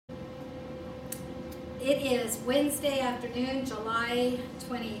It is Wednesday afternoon, July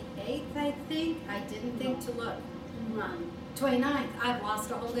 28th, I think. I didn't think to look. 29th. I've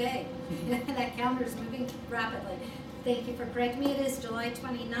lost a whole day. That calendar is moving rapidly. Thank you for correcting me. It is July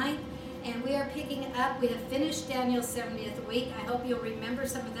 29th, and we are picking up. We have finished Daniel's 70th week. I hope you'll remember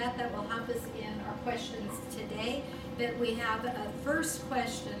some of that. That will help us in our questions today. But we have a first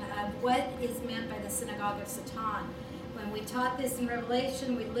question of what is meant by the Synagogue of Satan. When we taught this in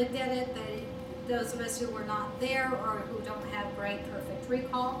Revelation, we looked at it. Those of us who were not there or who don't have great perfect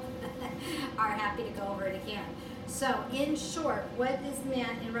recall are happy to go over it again. So, in short, what is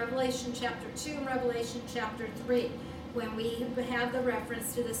meant in Revelation chapter 2 and Revelation chapter 3 when we have the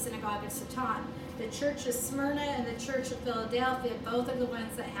reference to the Synagogue of Satan? The Church of Smyrna and the Church of Philadelphia, both are the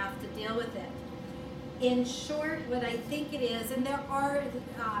ones that have to deal with it. In short, what I think it is, and there are,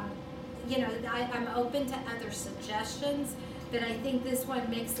 I'm open to other suggestions, but I think this one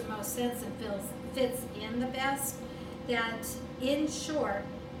makes the most sense and fits in the best, that in short,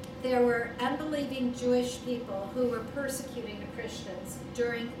 there were unbelieving Jewish people who were persecuting the Christians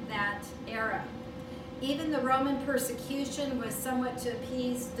during that era. Even the Roman persecution was somewhat to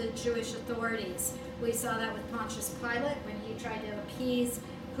appease the Jewish authorities. We saw that with Pontius Pilate when he tried to appease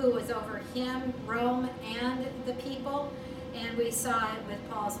who was over him, Rome and the people. And we saw it with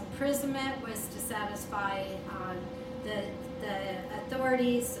Paul's imprisonment was to satisfy the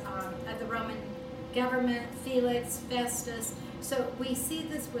authorities of the Roman government, Felix, Festus. So we see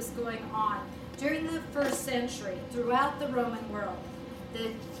this was going on. During the first century, throughout the Roman world,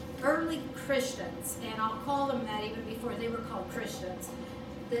 the early Christians, and I'll call them that even before they were called Christians,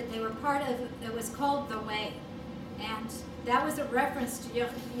 that they were part of, it was called the Way. And that was a reference to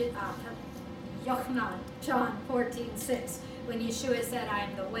Yochanan, John 14:6, when Yeshua said, I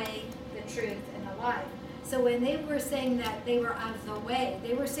am the way, the truth, and the life. So when they were saying that they were of the way,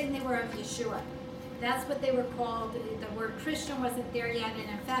 they were saying they were of Yeshua. That's what they were called. The word Christian wasn't there yet, and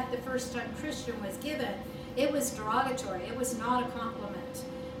in fact, the first time Christian was given, it was derogatory. It was not a compliment.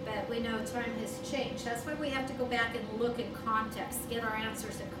 But we know time has changed. That's why we have to go back and look in context, get our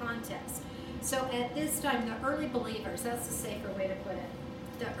answers in context. So at this time, the early believers, that's the safer way to put it,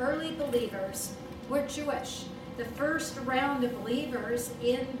 the early believers were Jewish. The first round of believers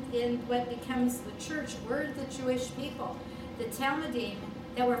in what becomes the church were the Jewish people. The Talmudim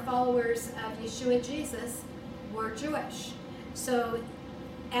that were followers of Yeshua Jesus were Jewish. So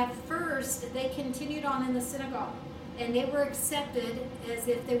at first, they continued on in the synagogue, and they were accepted as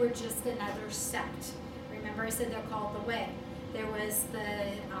if they were just another sect. Remember I said they're called the Way. There was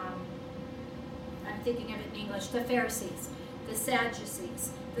I'm thinking of it in English, the Pharisees, the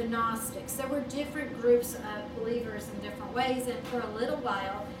Sadducees, the Gnostics. There were different groups of believers in different ways, and for a little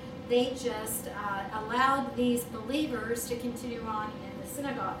while, they just allowed these believers to continue on in the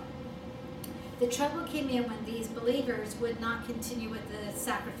synagogue. The trouble came in when these believers would not continue with the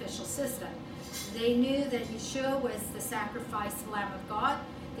sacrificial system. They knew that Yeshua was the sacrificed Lamb of God,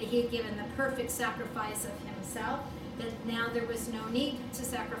 that he had given the perfect sacrifice of himself, that now there was no need to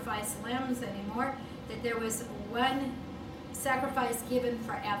sacrifice lambs anymore, that there was one sacrifice given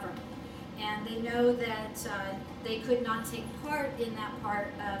forever. And they know that they could not take part in that part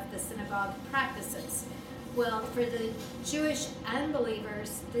of the synagogue practices. Well, for the Jewish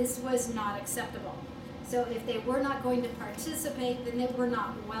unbelievers, this was not acceptable. So if they were not going to participate, then they were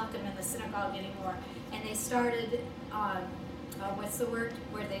not welcome in the synagogue anymore. And they started, what's the word,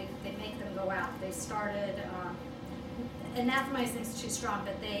 where they make them go out. They started, anathemizing is too strong,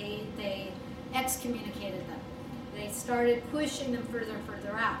 but they excommunicated them. They started pushing them further and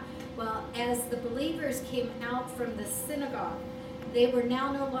further out. Well, as the believers came out from the synagogue, they were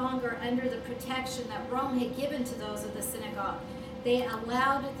now no longer under the protection that Rome had given to those of the synagogue. They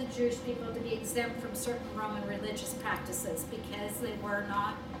allowed the Jewish people to be exempt from certain Roman religious practices because they were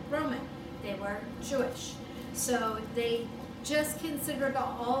not Roman. They were Jewish. So they just considered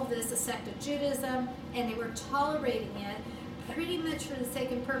all of this a sect of Judaism, and they were tolerating it pretty much for the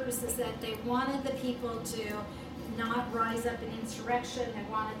sake and purposes that they wanted the people to not rise up in insurrection.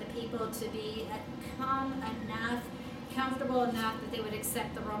 They wanted the people to be comfortable enough that they would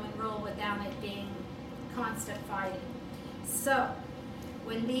accept the Roman rule without it being constant fighting. So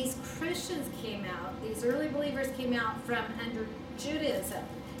when these Christians came out, these early believers came out from under Judaism,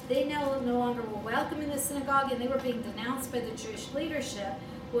 they no longer were welcome in the synagogue, and they were being denounced by the Jewish leadership.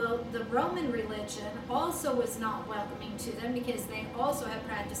 Well, the Roman religion also was not welcoming to them because they also had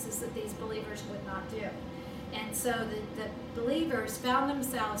practices that these believers would not do. And so the believers found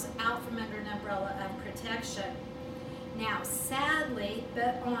themselves out from under an umbrella of protection. Now, sadly,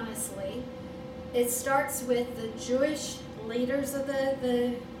 but honestly, it starts with the Jewish leaders of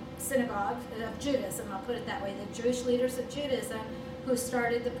the synagogue of Judaism, I'll put it that way, the Jewish leaders of Judaism who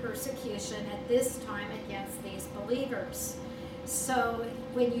started the persecution at this time against these believers. So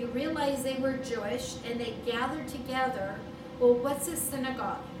when you realize they were Jewish and they gathered together, well, what's a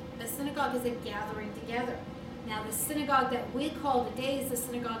synagogue? A synagogue is a gathering together. Now, the synagogue that we call today is the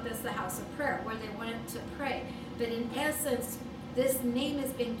synagogue that's the house of prayer, where they went to pray. But in essence, this name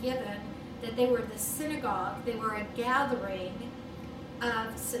has been given that they were the synagogue, they were a gathering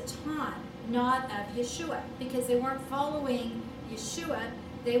of Satan, not of Yeshua, because they weren't following Yeshua,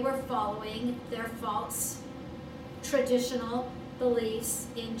 they were following their false traditional beliefs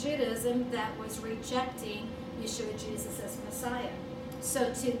in Judaism that was rejecting Yeshua, Jesus as Messiah.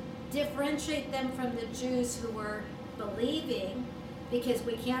 So to differentiate them from the Jews who were believing, because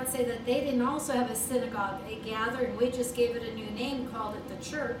we can't say that they didn't also have a synagogue, a gathering, we just gave it a new name, called it the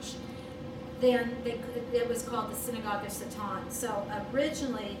church, then it was called the Synagogue of Satan. So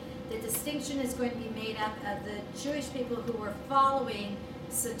originally, the distinction is going to be made up of the Jewish people who were following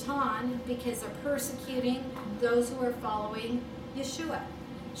Satan because they're persecuting those who are following Yeshua.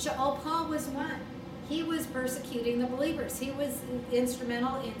 Shaul Paul was one. He was persecuting the believers. He was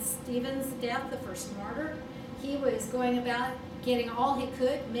instrumental in Stephen's death, the first martyr. He was going about getting all he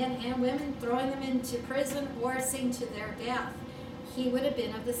could, men and women, throwing them into prison or seeing to their death. He would have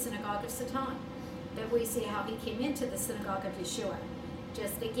been of the Synagogue of Satan. But we see how he came into the Synagogue of Yeshua.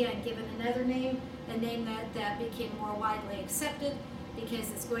 Just again, given another name, a name that became more widely accepted because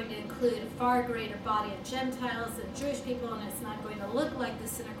it's going to include a far greater body of Gentiles than Jewish people, and it's not going to look like the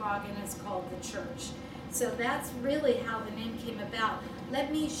synagogue, and it's called the church. So that's really how the name came about.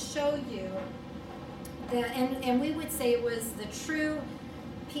 Let me show you that, and we would say it was the true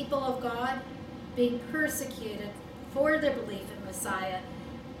people of God being persecuted for their belief in Messiah,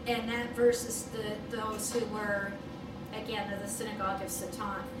 and that versus those who were, again, of the Synagogue of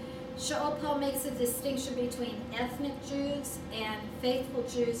Satan. Shaul Paul makes a distinction between ethnic Jews and faithful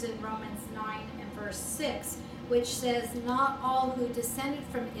Jews in Romans 9 and verse 6, which says, not all who descended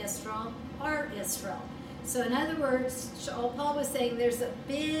from Israel are Israel. So in other words, Shaul Paul was saying there's a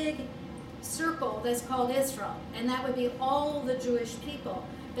big circle that's called Israel, and that would be all the Jewish people,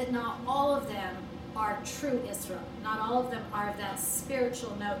 but not all of them are true Israel. Not all of them are of that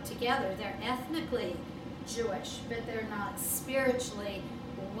spiritual note together. They're ethnically Jewish, but they're not spiritually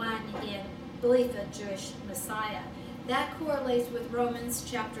one in belief of Jewish Messiah. That correlates with Romans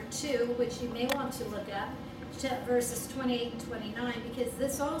chapter 2, which you may want to look up, verses 28 and 29, because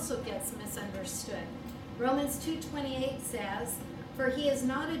this also gets misunderstood. Romans 2:28 says, for he is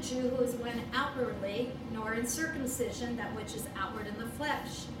not a Jew who is one outwardly, nor in circumcision, that which is outward in the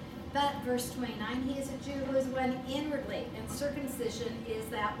flesh. But, verse 29, he is a Jew who is one inwardly, and circumcision is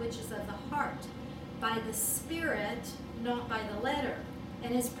that which is of the heart, by the Spirit, not by the letter.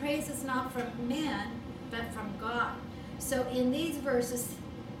 And his praise is not from men, but from God. So in these verses,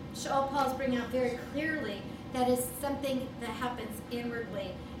 Shaul Paul's bringing out very clearly that it's something that happens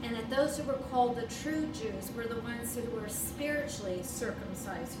inwardly, and that those who were called the true Jews were the ones who were spiritually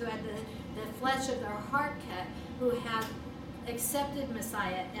circumcised, who had the flesh of their heart cut, who had accepted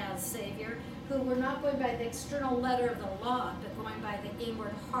Messiah as Savior, who were not going by the external letter of the law, but going by the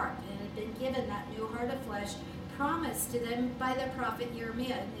inward heart, and had been given that new heart of flesh promised to them by the prophet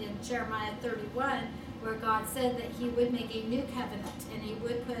Jeremiah in Jeremiah 31, where God said that he would make a new covenant, and he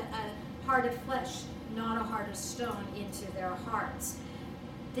would put a heart of flesh, not a heart of stone, into their hearts.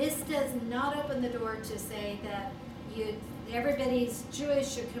 This does not open the door to say that everybody's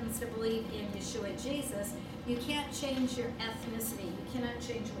Jewish who comes to believe in Yeshua Jesus. You can't change your ethnicity. You cannot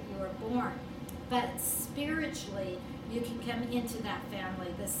change what you were born. But spiritually, you can come into that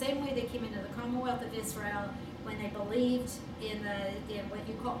family. The same way they came into the Commonwealth of Israel when they believed in what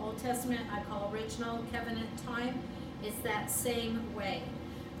you call Old Testament, I call original covenant time. It's that same way.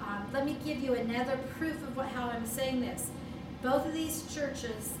 Let me give you another proof of how I'm saying this. Both of these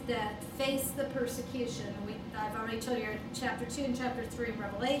churches that faced the persecution, I've already told you chapter 2 and chapter 3 in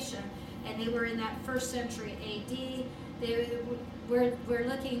Revelation, and they were in that first century AD. We're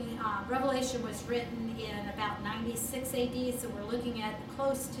looking, Revelation was written in about 96 AD, so we're looking at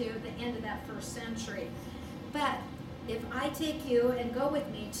close to the end of that first century. But if I take you and go with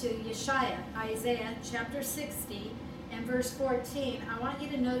me to Isaiah chapter 60 and verse 14, I want you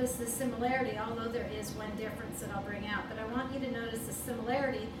to notice the similarity, although there is one difference that I'll bring out, but I want you to notice the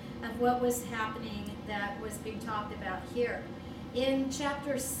similarity of what was happening that was being talked about here. In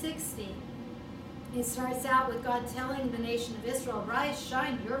chapter 60, it starts out with God telling the nation of Israel, rise,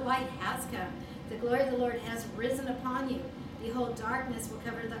 shine, your light has come. The glory of the Lord has risen upon you. Behold, darkness will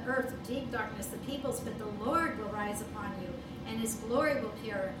cover the earth, deep darkness the peoples, but the Lord will rise upon you, and his glory will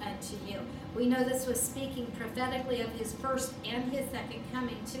appear unto you. We know this was speaking prophetically of his first and his second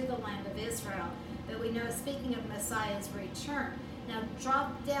coming to the land of Israel, but we know it's speaking of Messiah's return. Now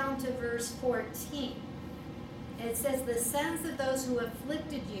drop down to verse 14. It says, the sons of those who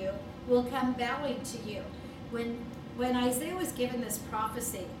afflicted you will come bowing to you. When Isaiah was given this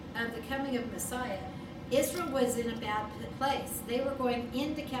prophecy of the coming of Messiah, Israel was in a bad place. They were going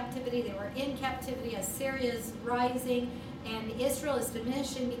into captivity. They were in captivity. Assyria is rising, and Israel is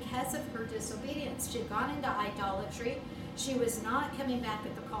diminishing because of her disobedience. She had gone into idolatry. She was not coming back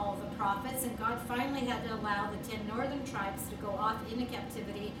at the call of the prophets, and God finally had to allow the 10 northern tribes to go off into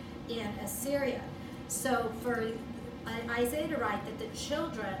captivity in Assyria. So for Isaiah to write that the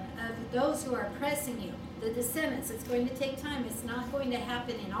children of those who are oppressing you, the descendants, it's going to take time. It's not going to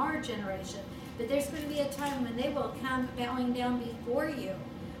happen in our generation, but there's going to be a time when they will come bowing down before you.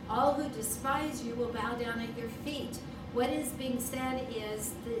 All who despise you will bow down at your feet. What is being said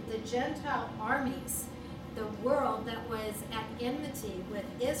is the Gentile armies, the world that was at enmity with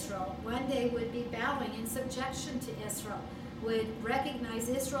Israel, one day would be bowing in subjection to Israel, would recognize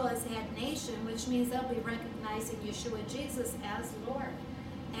Israel as head nation, which means they'll be recognizing Yeshua Jesus as Lord.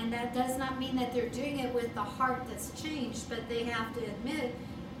 And that does not mean that they're doing it with the heart that's changed, but they have to admit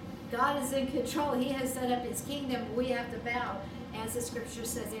God is in control. He has set up his kingdom. We have to bow. As the scripture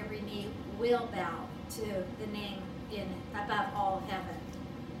says, every knee will bow to the name above all heaven.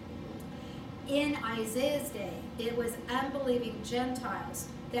 In Isaiah's day, it was unbelieving Gentiles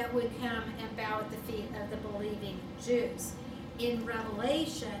that would come and bow at the feet of the believing Jews. In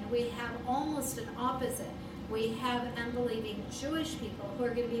Revelation, we have almost an opposite. We have unbelieving Jewish people who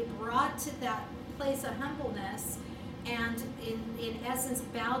are going to be brought to that place of humbleness and in essence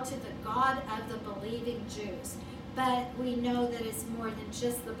bow to the God of the believing Jews. But we know that it's more than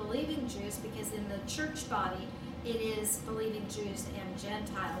just the believing Jews, because in the church body it is believing Jews and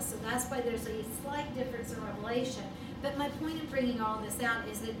Gentiles. So that's why there's a slight difference in Revelation. But my point in bringing all this out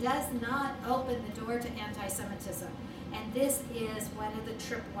is it does not open the door to anti-Semitism. And this is one of the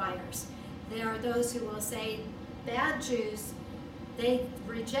tripwires. There are those who will say, bad Jews, they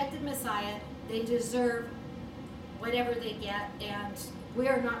rejected Messiah, they deserve whatever they get, and we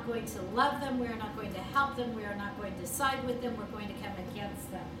are not going to love them, we are not going to help them, we are not going to side with them, we're going to come against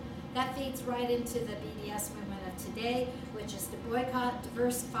them. That feeds right into the BDS movement of today, which is to boycott,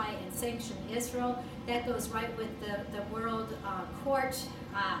 diversify, and sanction Israel. That goes right with the World Court,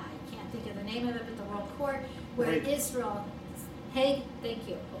 I can't think of the name of it, but the World Court, where Israel, Hague, thank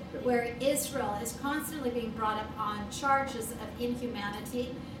you, where Israel is constantly being brought up on charges of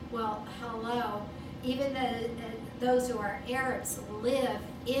inhumanity. Well, hello, even those who are Arabs live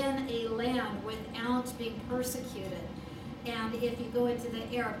in a land without being persecuted. And if you go into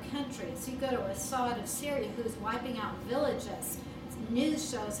the Arab countries, you go to Assad of Syria, who's wiping out villages. News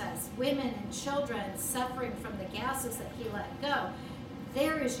shows us women and children suffering from the gases that he let go.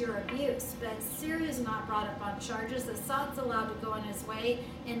 There is your abuse. But Syria is not brought up on charges. Assad's allowed to go on his way,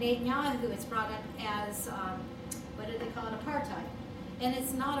 and Netanyahu is brought up as, what do they call it, apartheid. And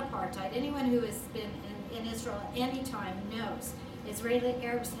it's not apartheid. Anyone who has been in Israel at any time knows Israeli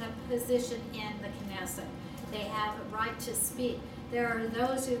Arabs have position in the Knesset. They have a right to speak. There are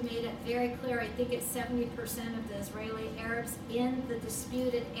those who made it very clear, I think it's 70% of the Israeli Arabs in the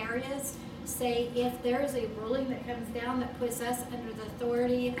disputed areas say if there is a ruling that comes down that puts us under the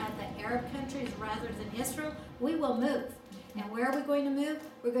authority of the Arab countries rather than Israel, we will move. And where are we going to move?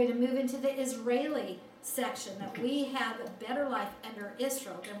 We're going to move into the Israeli section, that we have a better life under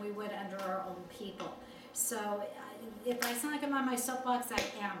Israel than we would under our own people. So if I sound like I'm on my soapbox,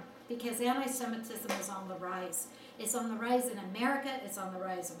 I am, because anti-Semitism is on the rise. It's on the rise in America, it's on the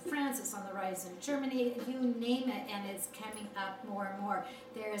rise in France, it's on the rise in Germany, you name it, and it's coming up more and more.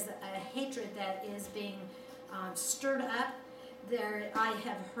 There's a hatred that is being stirred up. I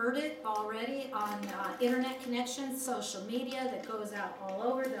have heard it already on internet connections, social media that goes out all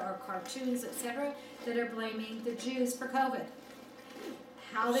over. There are cartoons, etc., that are blaming the Jews for COVID.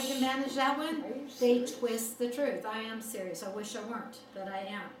 How they can manage that one? They twist the truth. I am serious. I wish I weren't, but I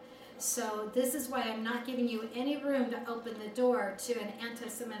am. So this is why I'm not giving you any room to open the door to an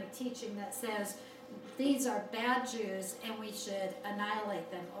anti-Semitic teaching that says these are bad Jews and we should annihilate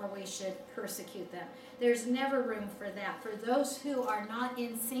them or we should persecute them. There's never room for that. For those who are not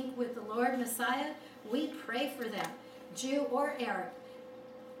in sync with the Lord Messiah, we pray for them, Jew or Arab,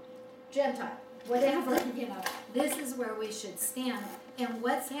 Gentile, whatever, this is where we should stand. And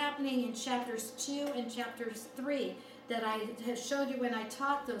what's happening in chapters 2 and chapters 3 that I have showed you when I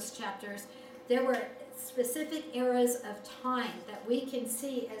taught those chapters, there were specific eras of time that we can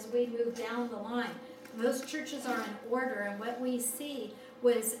see as we move down the line. Those churches are in order, and what we see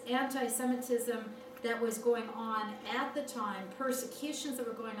was anti-Semitism that was going on at the time, persecutions that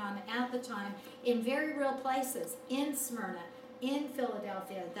were going on at the time in very real places, in Smyrna, in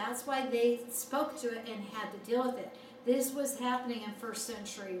Philadelphia. That's why they spoke to it and had to deal with it. This was happening in first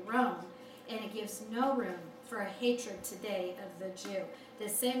century Rome, and it gives no room for a hatred today of the Jew. The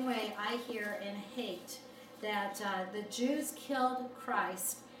same way I hear and hate that the Jews killed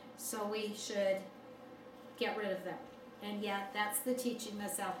Christ, so we should get rid of them. And yet that's the teaching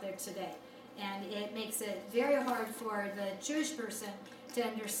that's out there today. And it makes it very hard for the Jewish person to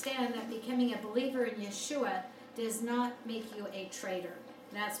understand that becoming a believer in Yeshua does not make you a traitor.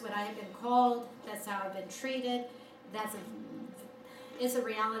 That's what I have been called. That's how I've been treated. It's a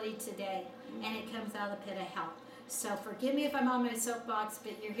reality today, and it comes out of the pit of hell. So forgive me if I'm on my soapbox,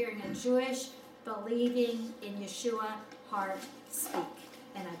 but you're hearing a Jewish, believing in Yeshua heart speak,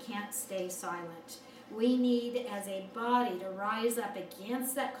 and I can't stay silent. We need, as a body, to rise up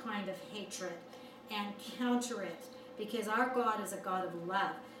against that kind of hatred and counter it, because our God is a God of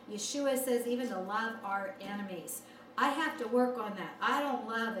love. Yeshua says even to love our enemies. I have to work on that. I don't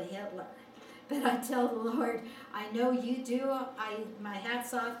love a Hitler, but I tell the Lord, I know you do. My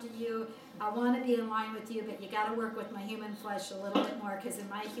hat's off to you. I want to be in line with you, but you got to work with my human flesh a little bit more, because in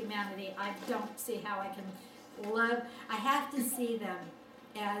my humanity, I don't see how I can love. I have to see them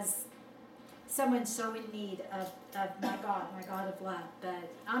as someone so in need of my God of love.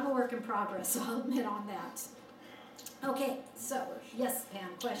 But I'm a work in progress, so I'll admit on that. Okay, so, yes, Pam,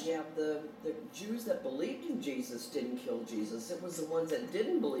 question. Yeah, the Jews that believed in Jesus didn't kill Jesus. It was the ones that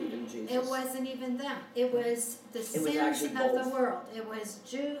didn't believe in Jesus. It wasn't even them. It was the sins of the world. It was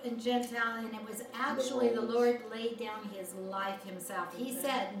Jew and Gentile, and it was actually the Lord laid down his life himself. He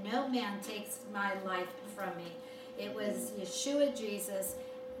said, no man takes my life from me. It was Yeshua Jesus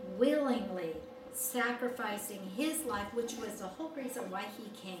willingly sacrificing his life, which was the whole reason why he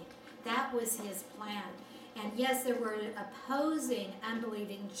came. That was his plan. And yes, there were opposing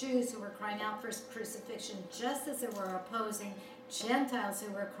unbelieving Jews who were crying out for crucifixion, just as there were opposing Gentiles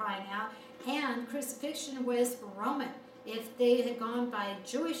who were crying out. And crucifixion was Roman. If they had gone by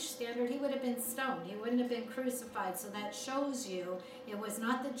Jewish standard, he would have been stoned. He wouldn't have been crucified. So that shows you it was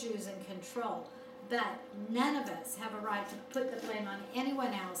not the Jews in control. But none of us have a right to put the blame on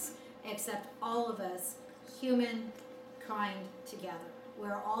anyone else except all of us, humankind together.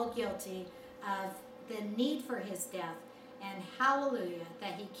 We're all guilty of the need for his death, and hallelujah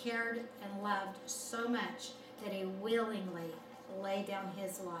that he cared and loved so much that he willingly laid down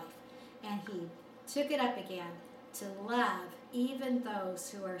his life, and he took it up again to love even those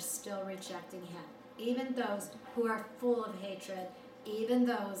who are still rejecting him, even those who are full of hatred, even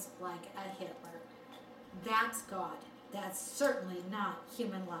those like a Hitler. That's God. That's certainly not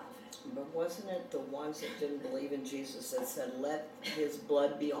human love. But wasn't it the ones that didn't believe in Jesus that said, let his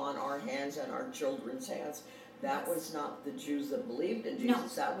blood be on our hands and our children's hands? That was not the Jews that believed in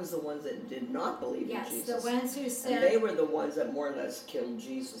Jesus. No. That was the ones that did not believe in Jesus. Yes, the ones who said... And they were the ones that more or less killed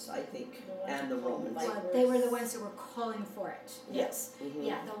Jesus, I think, and the Romans. Well, they were the ones who were calling for it. Yes. Mm-hmm.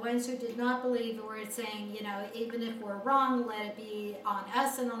 Yeah, the ones who did not believe were saying, even if we're wrong, let it be on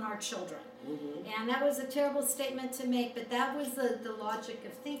us and on our children. Mm-hmm. And that was a terrible statement to make, but that was the logic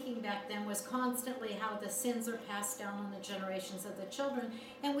of thinking back then, was constantly how the sins are passed down on the generations of the children,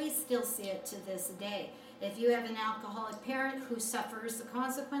 and we still see it to this day. If you have an alcoholic parent who suffers the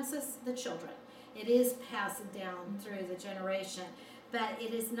consequences, the children. It is passed down through the generation. But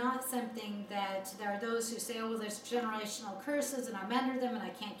it is not something that there are those who say, oh, there's generational curses and I'm under them and I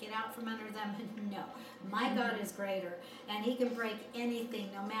can't get out from under them. No, my God is greater, and he can break anything,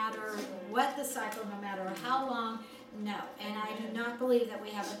 no matter what the cycle, no matter how long. No, and I do not believe that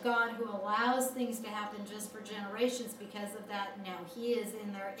we have a God who allows things to happen just for generations because of that. No, he is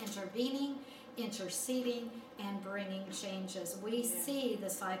in there intervening, interceding, and bringing changes. We see the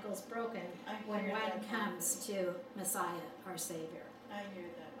cycles broken when one comes to Messiah, our Savior. I hear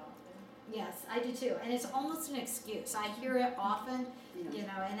that often. Yes, I do too. And it's almost an excuse. I hear it often,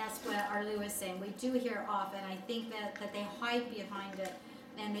 and that's what Arlou was saying. We do hear it often. I think that they hide behind it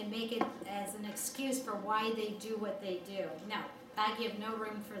and they make it as an excuse for why they do what they do. No, I give no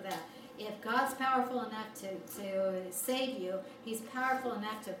room for that. If God's powerful enough to save you, he's powerful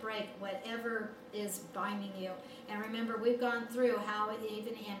enough to break whatever is binding you. And remember, we've gone through how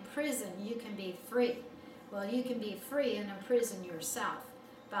even in prison you can be free. Well, you can be free and imprison yourself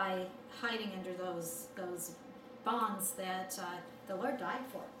by hiding under those bonds that the Lord died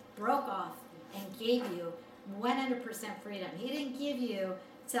for, broke off, and gave you 100% freedom. He didn't give you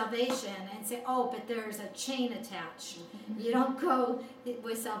salvation and say, oh, but there's a chain attached. You don't go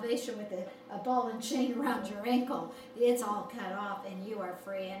with salvation with a ball and chain around your ankle. It's all cut off and you are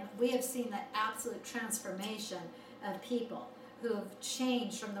free. And we have seen the absolute transformation of people who have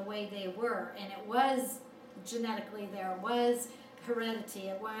changed from the way they were. And it was genetically there, it was heredity,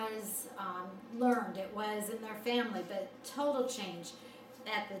 it was learned, it was in their family, but total change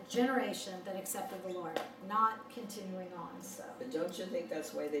at the generation that accepted the Lord, not continuing on. So, but don't you think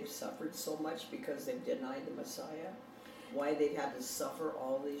that's why they've suffered so much, because they've denied the Messiah? Why they've had to suffer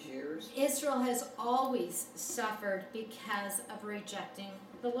all these years? Israel has always suffered because of rejecting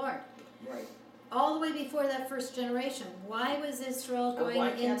the Lord. Right. All the way before that first generation. Why was Israel going into...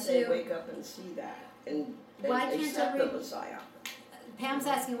 Why can't they wake up and see that and accept the Messiah? Pam's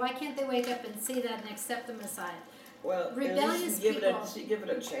asking, why can't they wake up and see that and accept the Messiah? Well, rebellious give people... give it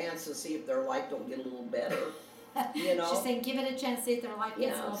a chance to see if their life don't get a little better. You know? She's saying, give it a chance to see if their life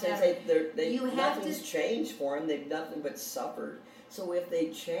gets a little better. Nothing's changed for them. They've nothing but suffered. So if they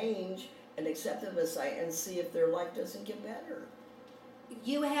change and accept the Messiah and see if their life doesn't get better.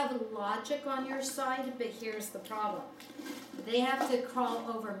 You have logic on your side, but here's the problem. They have to crawl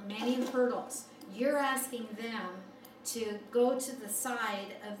over many hurdles. You're asking them to go to the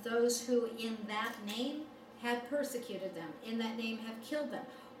side of those who in that name have persecuted them, in that name have killed them.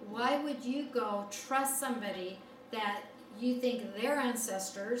 Why would you go trust somebody that you think their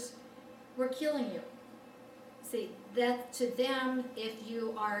ancestors were killing you? See, that to them, if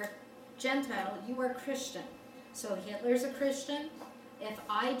you are Gentile, you are Christian. So Hitler's a Christian. If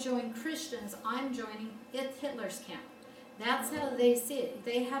I join Christians, I'm joining Hitler's camp. That's how they see it.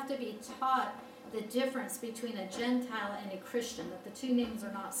 They have to be taught the difference between a Gentile and a Christian, that the two names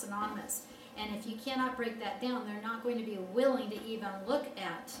are not synonymous. And if you cannot break that down, they're not going to be willing to even look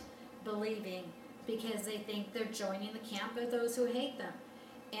at believing, because they think they're joining the camp of those who hate them.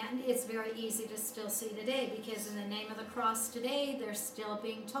 And it's very easy to still see today, because in the name of the cross today, they're still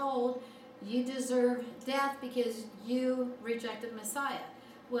being told, you deserve death because you rejected Messiah.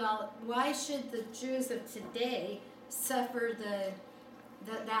 Well, why should the Jews of today suffer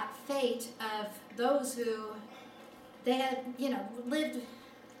that fate of those who they had, lived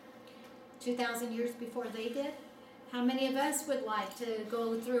 2,000 years before they did? How many of us would like to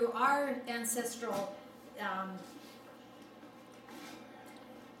go through our ancestral,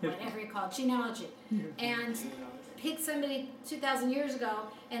 whatever you call it, genealogy, and pick somebody 2,000 years ago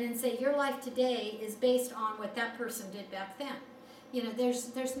and then say your life today is based on what that person did back then?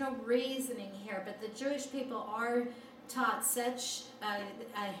 There's no reasoning here, but the Jewish people are taught such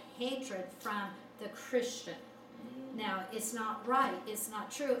a hatred from the Christian. Now, it's not right, it's not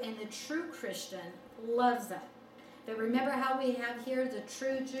true, and the true Christian loves them. But remember how we have here the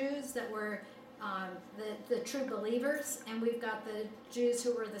true Jews that were the true believers, and we've got the Jews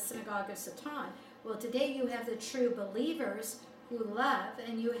who were the Synagogue of Satan. Well, today you have the true believers who love,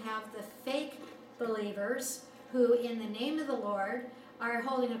 and you have the fake believers who, in the name of the Lord, are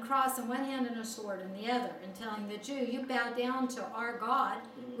holding a cross in one hand and a sword in the other, and telling the Jew, you bow down to our God,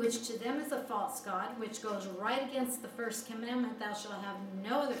 which to them is a false God, which goes right against the first commandment, thou shalt have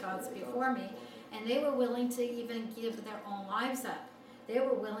no other gods before me. And they were willing to even give their own lives up. They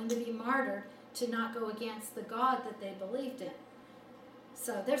were willing to be martyred to not go against the God that they believed in.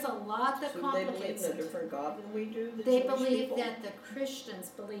 So there's a lot that complicates it. They believe in a different God than we do? They believe that the Christians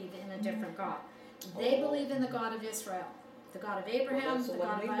believe in a different God. They believe in the God of Israel, the God of Abraham, the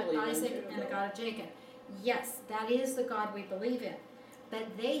God of Isaac, and the God of Jacob. Yes, that is the God we believe in.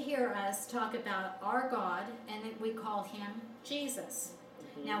 But they hear us talk about our God, and we call him Jesus.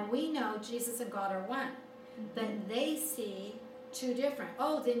 Now, we know Jesus and God are one, but they see two different.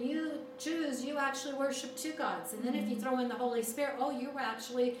 Oh, then you Jews, you actually worship two gods. And then if you throw in the Holy Spirit, oh, you were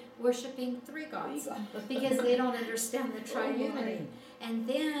actually worshiping three gods, because they don't understand the triunity. And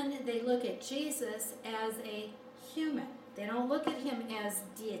then they look at Jesus as a human. They don't look at him as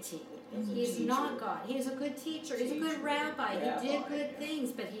deity. He's not God. He's a good teacher. He's a good rabbi. He did good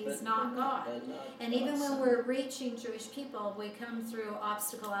things, but he's not God. And even when we're reaching Jewish people, we come through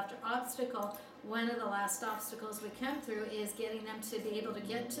obstacle after obstacle. One of the last obstacles we come through is getting them to be able to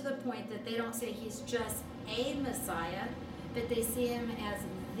get to the point that they don't say he's just a Messiah, but they see him as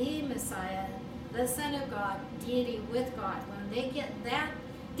the Messiah, the Son of God, deity with God. When they get that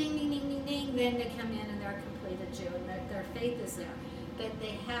ding, ding, ding, ding, ding, then they come in and they're a completed Jew, and their faith is there. But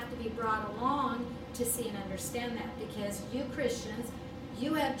they have to be brought along to see and understand that, because you Christians,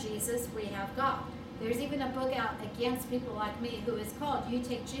 you have Jesus, we have God. There's even a book out against people like me who is called You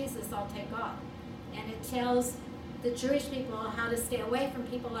Take Jesus, I'll Take God. And it tells the Jewish people how to stay away from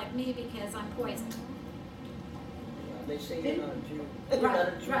people like me because I'm poison. They say you're not a Jew. You're Right, not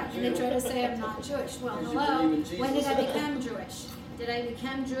a true right, and they Jew. try to say I'm not Jewish. Well, Because you hello, believe in when did Jesus. I become Jewish? Did I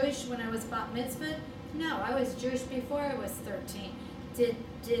become Jewish when I was bat mitzvah? No, I was Jewish before I was 13. Did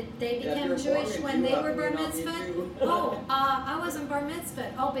they Yeah, become you're Jewish born a when Jew, they how were can bar you not be a mitzvah? Jew? Oh, I wasn't bar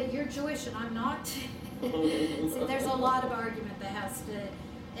mitzvah. Oh, but you're Jewish and I'm not. See, there's a lot of argument that has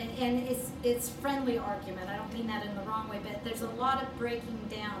to, and it's friendly argument. I don't mean that in the wrong way, but there's a lot of breaking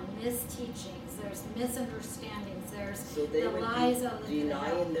down, misteachings, there's misunderstandings, there's So they the would lies be of the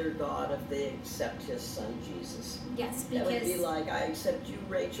denying their God if they accept his son Jesus. Yes, That would be because like, I accept you,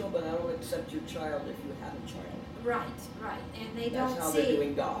 Rachel, but I don't accept your child if you have a child. right, and they That's don't how see. they're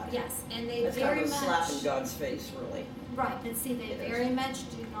doing God. Yes, and they That's very kind of a slap much in God's face, really. right, but see, they Yes. very much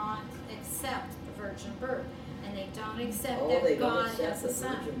do not accept the virgin birth, and they don't accept Oh, that they don't God accept has a the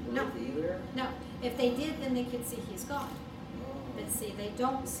son. virgin No, birth either? no. If they did, then they could see He's God. Oh. But see, they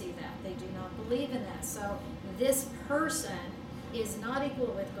don't see that. They do not believe in that. So this person is not equal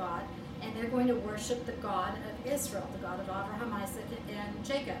with God, and they're going to worship the God of Israel, the God of Abraham, Isaac, and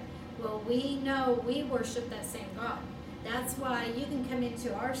Jacob. Well, we know we worship that same God. That's why you can come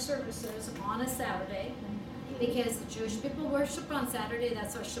into our services on a Saturday, because the Jewish people worship on Saturday.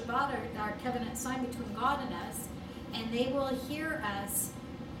 That's our Shabbat, our covenant sign between God and us, and they will hear us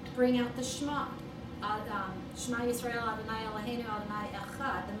bring out the Shema. Shema Yisrael Adonai Eloheinu Adonai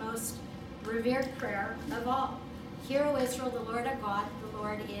Echad, the most revered prayer of all. Hear, O Israel, the Lord our God, the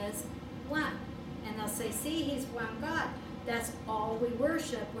Lord is one. And they'll say, see, He's one God. That's all we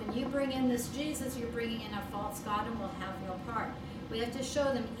worship. When you bring in this Jesus, you're bringing in a false God and will have no part. We have to show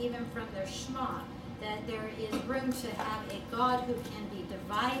them, even from their Shema, that there is room to have a God who can be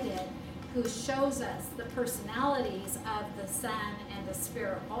divided, who shows us the personalities of the Son and the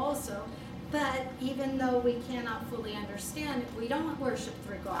Spirit also. But even though we cannot fully understand, we don't worship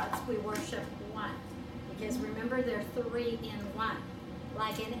three gods, we worship one. Because remember, they're three in one,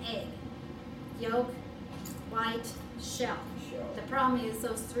 like an egg. Yolk, white, shell. The problem is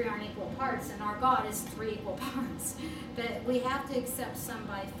those three aren't equal parts, and our God is three equal parts. But we have to accept some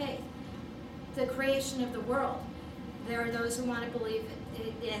by faith. The creation of the world, there are those who want to believe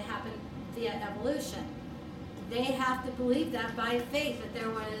it happened via evolution. They have to believe that by faith, that there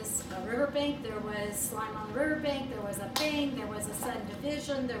was a riverbank, there was slime on the riverbank, there was a bang, there was a sudden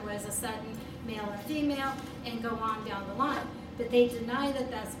division, there was a sudden male and female, and go on down the line. But they deny that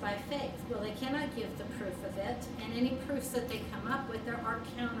that's by faith. Well, they cannot give the proof of it, and any proofs that they come up with, there are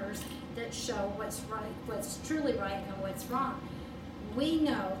counters that show what's right, what's truly right, and what's wrong. We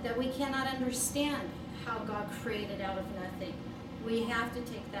know that we cannot understand how God created out of nothing. We have to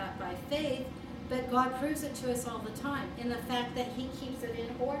take that by faith, but God proves it to us all the time in the fact that He keeps it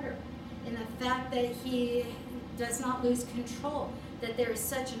in order, in the fact that He does not lose control, that there is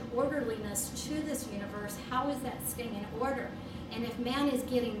such an orderliness to this universe. How is that staying in order? And if man is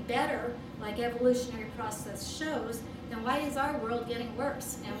getting better, like evolutionary process shows, then why is our world getting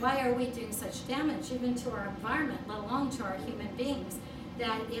worse? And why are we doing such damage, even to our environment, let alone to our human beings,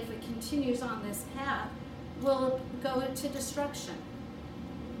 that if it continues on this path, will go to destruction?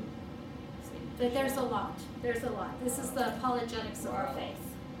 But there's a lot. There's a lot. This is the apologetics of our faith.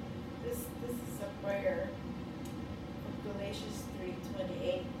 This is a prayer from Galatians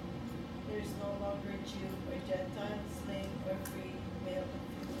 3:28. There is no longer Jew or Gentile, slave or free, male or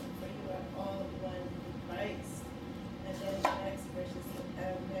female, for you are all one in Christ. And then the next verses,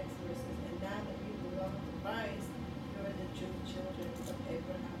 and now that you belong to Christ, you are the true children of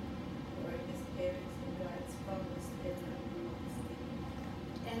Abraham, who are His heirs, and God's promised Abraham belongs to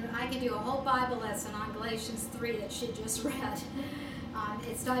you. And I could do a whole Bible lesson on Galatians 3 that she just read.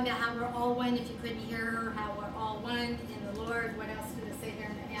 It's talking about how we're all one. If you couldn't hear her, how we're all one in the Lord. What else did it say there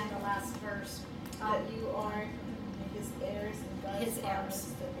in the end, the last verse? That you are His heirs, and God's His heirs.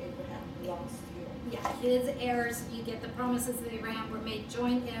 promise to Abraham belongs to you. Yeah, His heirs. You get the promises of Abraham. We're made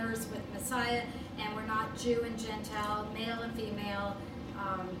joint heirs with Messiah, and we're not Jew and Gentile, male and female,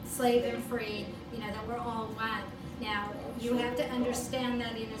 slave and free. You know, that we're all one. Now, you have to understand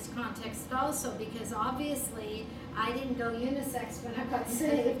that in its context also, because obviously I didn't go unisex when I got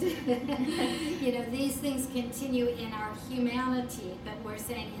saved. You know, these things continue in our humanity, but we're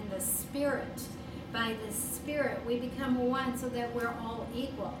saying in the Spirit. By the Spirit, we become one so that we're all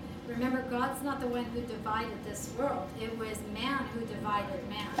equal. Remember, God's not the one who divided this world. It was man who divided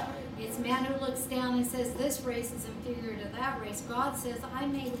man. It's man who looks down and says, this race is inferior to that race. God says, I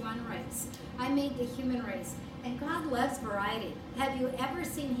made one race. I made the human race. And God loves variety. Have you ever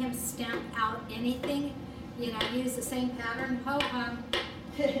seen Him stamp out anything? You know, use the same pattern, ho hum.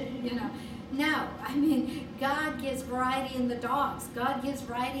 You know, No, I mean, God gives variety in the dogs. God gives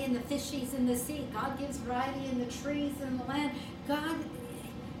variety in the fishies in the sea. God gives variety in the trees in the land. God,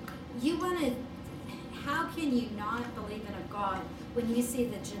 you want to, how can you not believe in a God when you see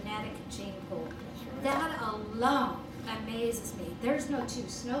the genetic gene pool? That's right. That alone amazes me. There's no two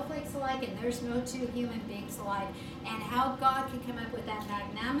snowflakes alike, and there's no two human beings alike. And how God could come up with that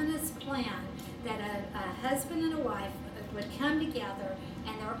magnanimous plan that a husband and a wife would come together,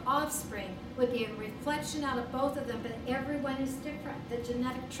 and their offspring would be a reflection out of both of them, but everyone is different. The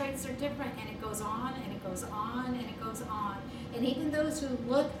genetic traits are different, and it goes on, and it goes on, and it goes on. And even those who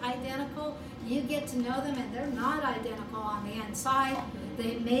look identical, you get to know them, and they're not identical on the inside.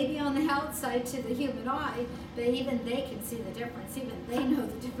 They may be on the outside to the human eye, but even they can see the difference. Even they know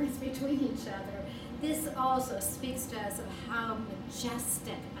the difference between each other. This also speaks to us of how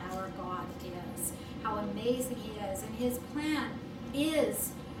majestic our God is, how amazing He is, and His plan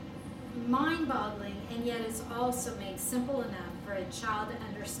is mind-boggling, and yet is also made simple enough for a child to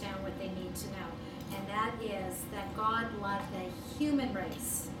understand what they need to know. And that is that God loved the human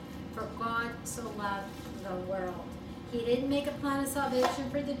race, for God so loved the world. He didn't make a plan of salvation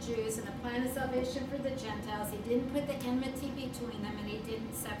for the Jews and a plan of salvation for the Gentiles. He didn't put the enmity between them, and He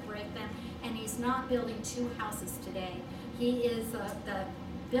didn't separate them. And He's not building two houses today. He is the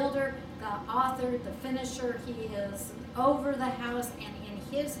builder, the author, the finisher. He is over the house, and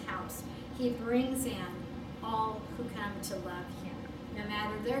in His house, He brings in all who come to love Him, no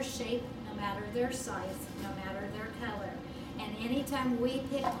matter their shape, no matter their size, no matter their color. And anytime we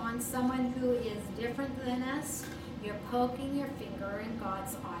pick on someone who is different than us, you're poking your finger in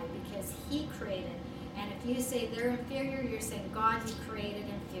God's eye, because He created. And if you say they're inferior, you're saying God, He created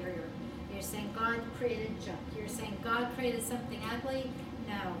inferior. You're saying God created junk. You're saying God created something ugly.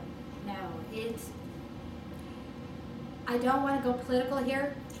 No. I don't want to go political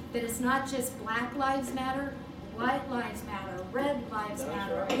here, but it's not just Black Lives Matter, white lives matter, red lives That's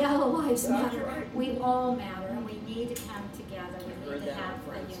matter, right. yellow lives That's matter. right. We all matter, and we need to come together. We need to have a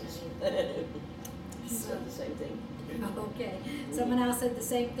Francis. unity. She said the same thing. Okay, someone else said the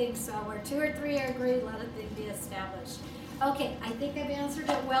same thing, so where two or three are agreed, let a thing be established. Okay, I think I've answered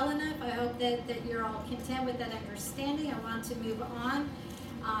it well enough. I hope that you're all content with that understanding. I want to move on.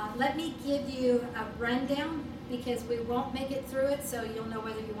 Let me give you a rundown, because we won't make it through it, so you'll know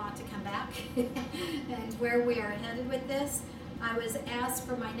whether you want to come back and where we are headed with this. I was asked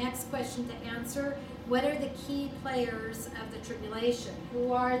for my next question to answer, what are the key players of the tribulation?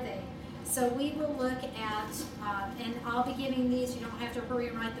 Who are they? So we will look at, and I'll be giving these, you don't have to hurry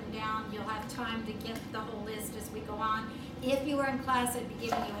and write them down. You'll have time to get the whole list as we go on. If you were in class, I'd be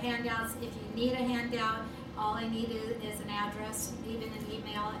giving you handouts. If you need a handout, all I need is an address, even an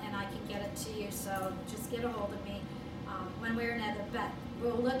email, and I can get it to you. So just get a hold of me one way or another. But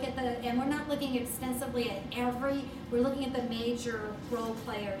we'll look at and we're not looking extensively at we're looking at the major role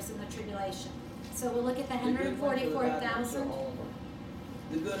players in the tribulation. So we'll look at the 144,000.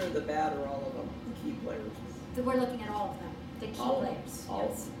 The good or the bad or all of them, the key players. We're looking at all of them, the key players.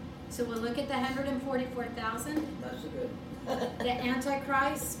 Yes. So we'll look at the 144,000. That's good. The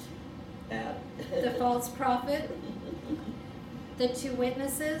Antichrist. Bad. The false prophet. The two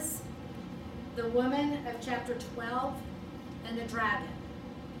witnesses. The woman of chapter 12. And the dragon.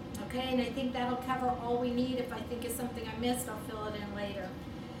 Okay, and I think that'll cover all we need. If I think of something I missed, I'll fill it in later.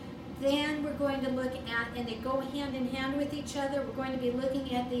 Then we're going to look at, and they go hand in hand with each other, we're going to be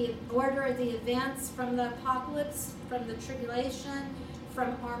looking at the order of the events from the apocalypse, from the tribulation,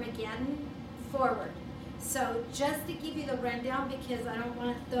 from Armageddon forward. So just to give you the rundown, because I don't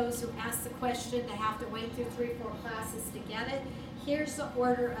want those who ask the question to have to wait through 3 or 4 classes to get it, here's the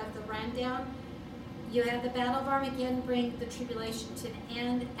order of the rundown. You have the Battle of Armageddon bring the tribulation to an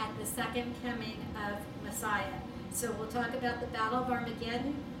end at the second coming of Messiah. So we'll talk about the Battle of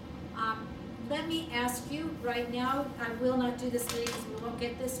Armageddon. Let me ask you right now, I will not do this because we won't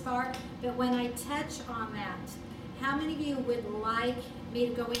get this far, but when I touch on that, how many of you would like me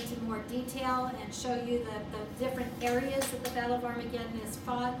to go into more detail and show you the different areas that the Battle of Armageddon is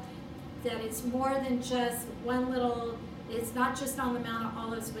fought? That it's more than just one little, it's not just on the Mount of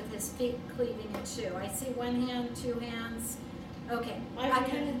Olives with his feet cleaving in two. I see one hand, 2 hands. Okay, I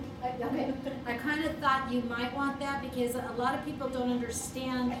kind of thought you might want that, because a lot of people don't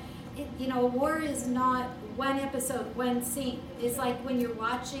understand. War is not one episode, one scene. It's like when you're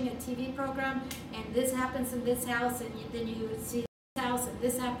watching a TV program and this happens in this house, and then you see this house and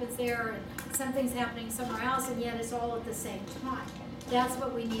this happens there, and something's happening somewhere else, and yet it's all at the same time. That's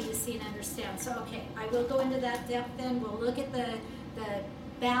what we need to see and understand. So, okay, I will go into that depth then. We'll look at the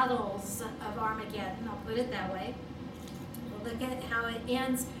battles of Armageddon. I'll put it that way. We'll look at how it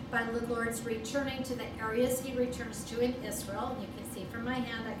ends by the Lord's returning to the areas he returns to in Israel. You can see from my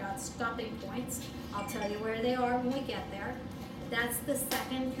hand I got stopping points. I'll tell you where they are when we get there. That's the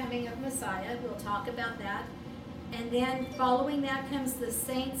second coming of Messiah. We'll talk about that. And then following that comes the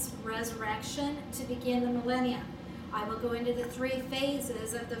saints' resurrection to begin the millennium. I will go into the 3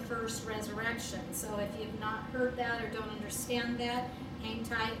 phases of the first resurrection. So if you've not heard that or don't understand that, hang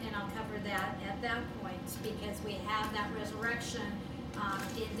tight and I'll cover that at that point, because we have that resurrection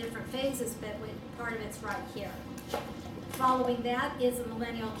in different phases, but part of it's right here. Following that is the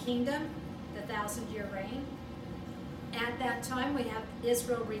millennial kingdom, the 1,000-year reign. At that time we have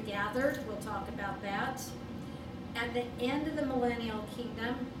Israel regathered. We'll talk about that. At the end of the millennial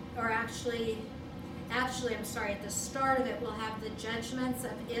kingdom, or actually, I'm sorry, at the start of it, we'll have the judgments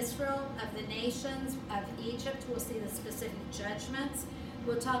of Israel, of the nations, of Egypt. We'll see the specific judgments.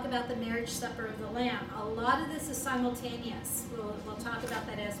 We'll talk about the marriage supper of the Lamb. A lot of this is simultaneous. We'll talk about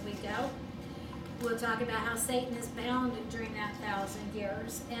that as we go. We'll talk about how Satan is bound during that 1,000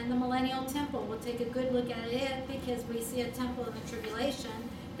 years. And the millennial temple, we'll take a good look at it because we see a temple in the tribulation,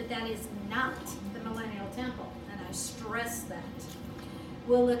 but that is not the millennial temple. And I stress that.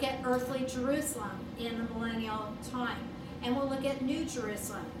 We'll look at earthly Jerusalem in the millennial time. And we'll look at New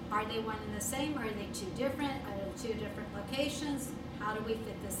Jerusalem. Are they one and the same? Are they two different? Are they two different locations? How do we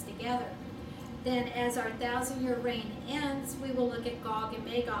fit this together? Then as our 1,000-year reign ends, we will look at Gog and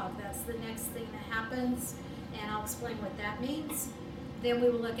Magog. That's the next thing that happens, and I'll explain what that means. Then we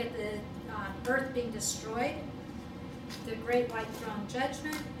will look at the earth being destroyed, the great white throne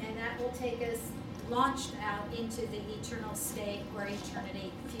judgment, and that will take us launched out into the eternal state or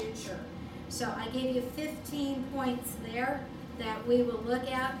eternity future. So I gave you 15 points there that we will look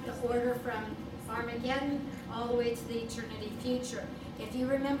at, the order from Armageddon all the way to the eternity future. If you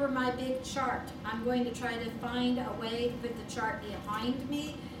remember my big chart, I'm going to try to find a way to put the chart behind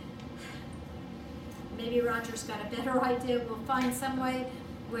me. Maybe Roger's got a better idea. We'll find some way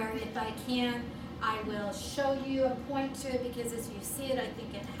where if I can, I will show you and point to it, because as you see it, I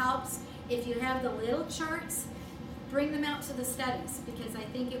think it helps. If you have the little charts, bring them out to the studies, because I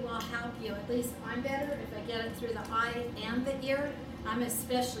think it will help you. At least I'm better if I get it through the eye and the ear. I'm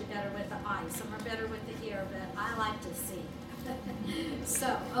especially better with the eye. Some are better with the ear, but I like to see.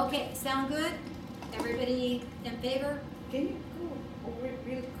 So, okay, sound good? Everybody in favor? Can you go over it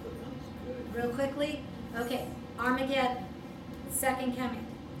real quick? Real quickly? Okay, Armageddon, second coming.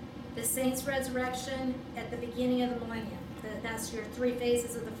 The saints' resurrection at the beginning of the millennium. That's your 3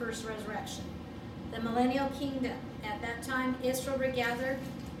 phases of the first resurrection. The millennial kingdom. At that time, Israel regathered.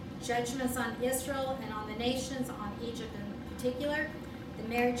 Judgments on Israel and on the nations, on Egypt in particular. The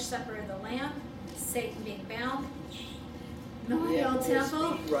marriage supper of the Lamb. Satan being bound. Millennial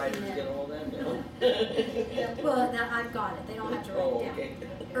temple. Writers get all that down. Well, I've got it. They don't have to write it down. Okay.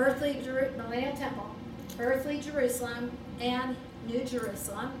 Earthly millennial temple, earthly Jerusalem, and New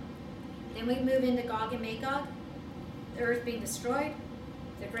Jerusalem. Then we move into Gog and Magog, the earth being destroyed,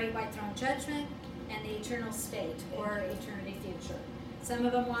 the great white throne judgment, and the eternal state or eternity future. Some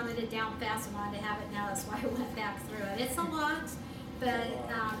of them wanted it down fast and wanted to have it now. That's why I went back through it. It's a lot, but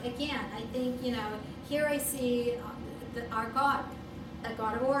again, I think, here I see our God, a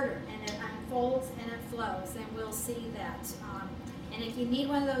God of order, and it unfolds and it flows, and we'll see that. And if you need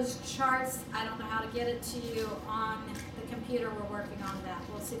one of those charts, I don't know how to get it to you on the computer. We're working on that.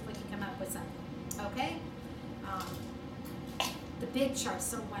 We'll see if we can come up with something. Okay? The big chart's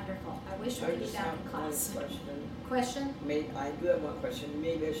so wonderful. I wish we could do that in class. Question? I do have one question.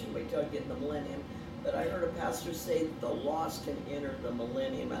 Maybe I should wait till I get in the millennium. But I heard a pastor say the lost can enter the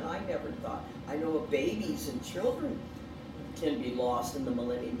millennium, and I never thought. I know babies and children can be lost in the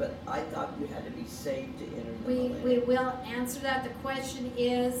millennium, but I thought you had to be saved to enter the millennium. We will answer that. The question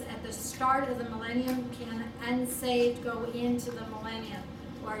is, at the start of the millennium, can unsaved go into the millennium,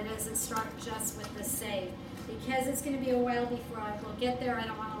 or does it start just with the saved? Because it's going to be a while before I will get there, I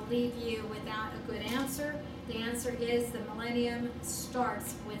don't want to leave you without a good answer. The answer is the millennium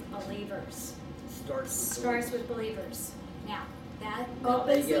starts with believers. Starts with believers. Now, that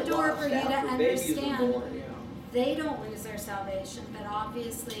opens the door for you to understand. They don't lose their salvation, but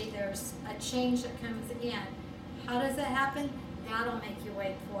obviously there's a change that comes in. How does that happen? That'll make you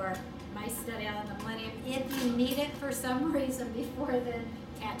wait for my study on the millennium. If you need it for some reason before then,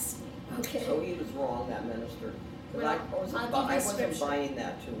 text me. Okay. So he was wrong, that minister. Well, I wasn't buying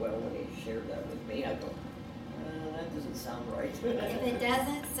that too well when he shared that with me. I go, that doesn't sound right. If it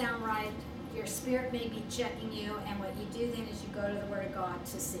doesn't sound right, your spirit may be checking you, and what you do then is you go to the Word of God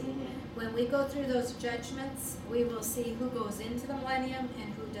to see. Mm-hmm. When we go through those judgments, we will see who goes into the millennium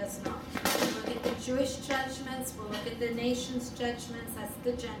and who does not. We'll look at the Jewish judgments, we'll look at the nation's judgments, that's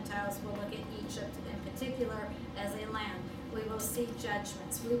the Gentiles, we'll look at Egypt in particular as a land. We will see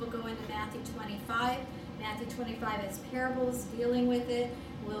judgments. We will go into Matthew 25. Matthew 25 is parables dealing with it.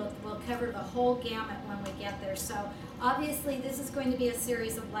 We'll cover the whole gamut when we get there. So obviously this is going to be a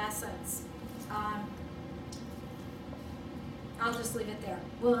series of lessons. I'll just leave it there.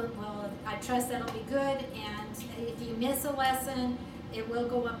 I trust that'll be good, and if you miss a lesson, it will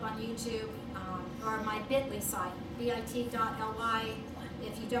go up on YouTube or my bit.ly site, bit.ly.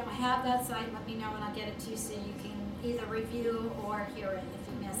 If you don't have that site, let me know and I'll get it to you so you can either review or hear it if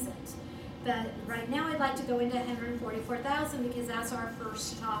you miss it. But right now I'd like to go into 144,000 because that's our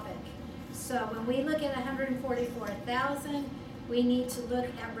first topic. So when we look at 144,000, we need to look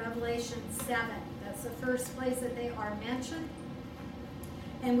at Revelation 7. That's the first place that they are mentioned.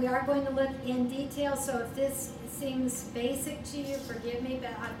 And we are going to look in detail, so if this seems basic to you, forgive me,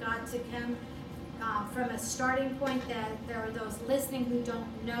 but I've got to come from a starting point that there are those listening who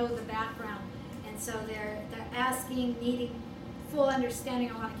don't know the background. And so they're asking, needing full understanding.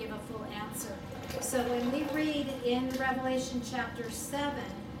 I want to give a full answer. So when we read in Revelation chapter 7,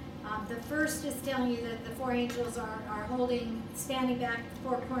 the first is telling you that the four angels are standing back the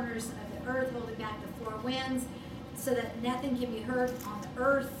four corners of the earth, holding back the four winds, so that nothing can be heard on the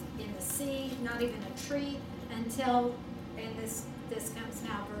earth, in the sea, not even a tree, until, and this comes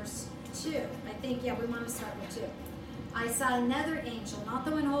now, verse 2. I think, yeah, we want to start with 2. I saw another angel, not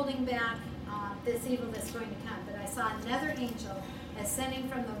the one holding back this evil that's going to come, but I saw another angel ascending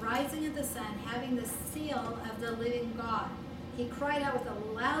from the rising of the sun, having the seal of the living God. He cried out with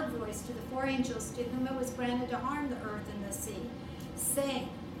a loud voice to the four angels to whom it was granted to harm the earth and the sea, saying,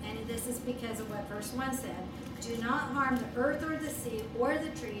 and this is because of what verse 1 said, do not harm the earth or the sea or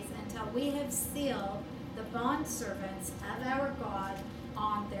the trees until we have sealed the bondservants of our God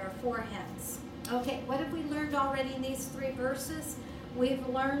on their foreheads. Okay, what have we learned already in these 3 verses? We've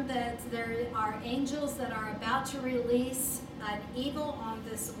learned that there are angels that are about to release an evil on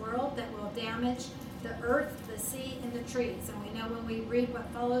this world that will damage the earth, the sea, and the trees. And we know when we read what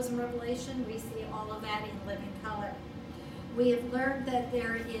follows in Revelation, we see all of that in living color. We have learned that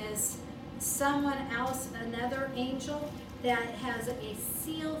there is someone else, another angel, that has a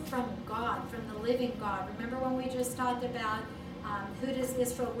seal from God, from the living God. Remember when we just talked about who does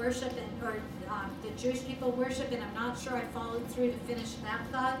Israel worship, or the Jewish people worship, and I'm not sure I followed through to finish that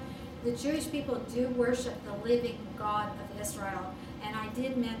thought. The Jewish people do worship the living God of Israel. And I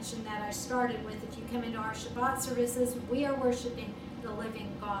did mention that I started with, if you come into our Shabbat services, we are worshiping the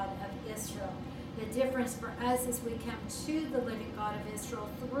living God of Israel. The difference for us is we come to the living God of Israel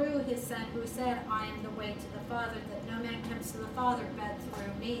through his Son, who said, I am the way to the Father, that no man comes to the Father but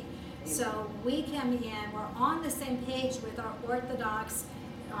through me. So we come in, we're on the same page with our Orthodox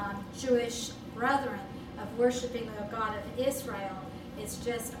Jewish brethren of worshiping the God of Israel. It's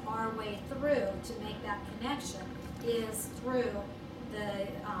just our way through to make that connection is through the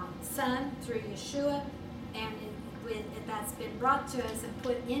Son, through Yeshua, and that's been brought to us and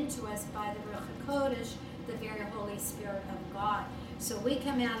put into us by the Ruach HaKodesh, the very Holy Spirit of God. So we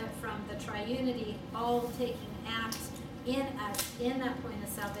come at it from the triunity, all taking act in us in that point of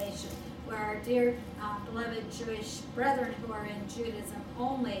salvation, where our dear beloved Jewish brethren who are in Judaism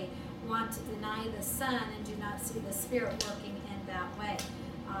only want to deny the Son and do not see the Spirit working in that way.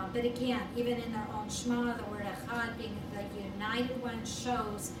 But again, even in their own Shema, the word Echad, being the united one,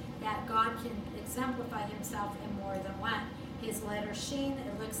 shows that God can exemplify himself in more than one. His letter Shin,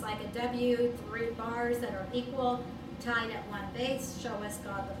 it looks like a W, 3 bars that are equal, tied at one base, show us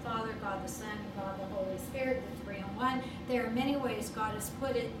God the Father, God the Son, and God the Holy Spirit, the 3 in 1. There are many ways God has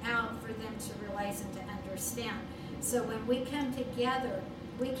put it out for them to realize and to understand. So when we come together,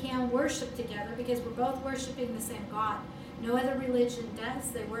 we can worship together because we're both worshiping the same God. No other religion does.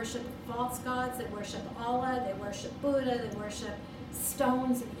 They worship false gods, they worship Allah, they worship Buddha, they worship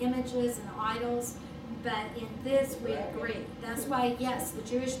stones and images and idols. But in this we agree. That's why, yes, the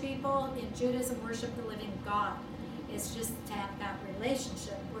Jewish people in Judaism worship the living God. It's just to have that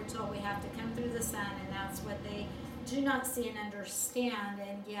relationship. We're told we have to come through the Son, and that's what they do not see and understand,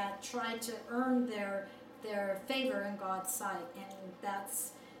 and yet try to earn their favor in God's sight. And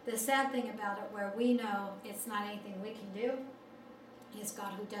that's the sad thing about it, where we know it's not anything we can do. It's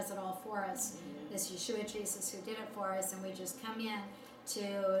God who does it all for us. It's Yeshua Jesus who did it for us, and we just come in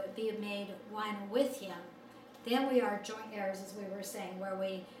to be made one with him. Then we are joint heirs, as we were saying, where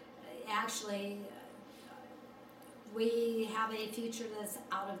we actually we have a future that's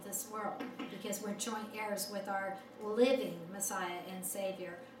out of this world because we're joint heirs with our living Messiah and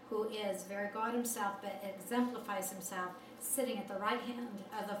Savior, who is very God himself, but exemplifies himself sitting at the right hand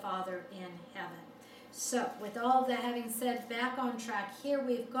of the Father in heaven. So, with all that having said, back on track here,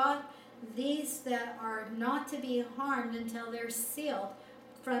 we've got these that are not to be harmed until they're sealed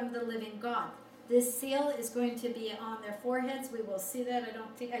from the living God. This seal is going to be on their foreheads. We will see that. I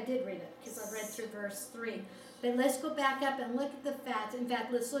don't think I did read it because I read through verse 3. But let's go back up and look at the fact. In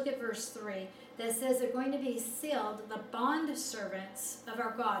fact, let's look at verse 3 that says they're going to be sealed, the bond servants of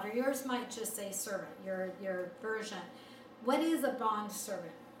our God. Or yours might just say servant, your version. What is a bond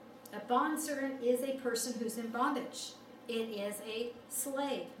servant? A bond servant is a person who's in bondage. It is a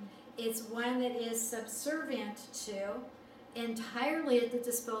slave. It's one that is subservient to, entirely at the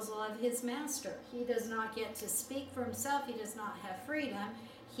disposal of his master. He does not get to speak for himself. He does not have freedom.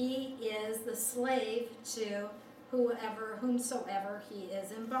 He is the slave to whomsoever he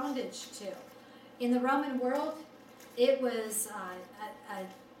is in bondage to. In the Roman world, it was a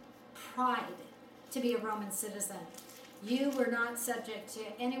pride to be a Roman citizen. You were not subject to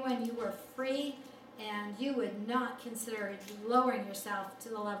anyone. You were free, and you would not consider lowering yourself to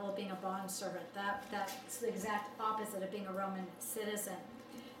the level of being a bondservant. That's the exact opposite of being a Roman citizen.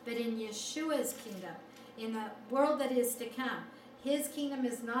 But in Yeshua's kingdom, in the world that is to come, his kingdom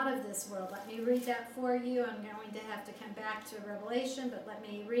is not of this world. Let me read that for you. I'm going to have to come back to Revelation, but let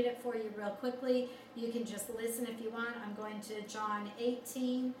me read it for you real quickly. You can just listen if you want. I'm going to John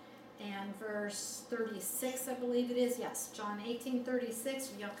 18 and verse 36, I believe it is. Yes, John 18:36.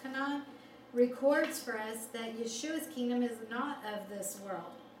 Yochanan records for us that Yeshua's kingdom is not of this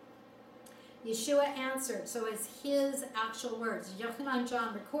world. Yeshua answered, so it's his actual words. Yochanan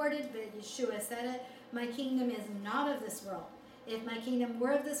John recorded, but Yeshua said it. My kingdom is not of this world. If my kingdom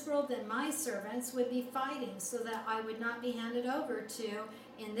were of this world, then my servants would be fighting so that I would not be handed over to,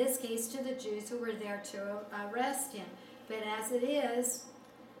 in this case, to the Jews who were there to arrest him. But as it is,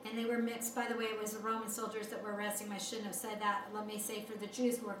 and they were mixed, by the way, it was the Roman soldiers that were arresting him. I shouldn't have said that. Let me say for the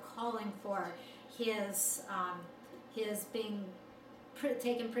Jews who were calling for his being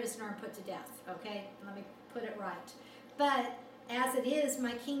taken prisoner and put to death. Okay, let me put it right. But as it is,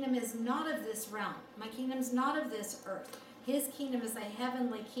 my kingdom is not of this realm. My kingdom is not of this earth. His kingdom is a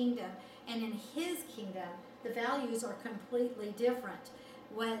heavenly kingdom, and in his kingdom, the values are completely different.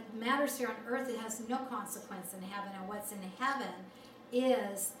 What matters here on earth, it has no consequence in heaven, and what's in heaven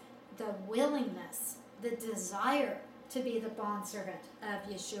is the willingness, the desire to be the bondservant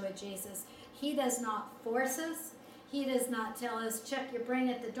of Yeshua Jesus. He does not force us. He does not tell us, check your brain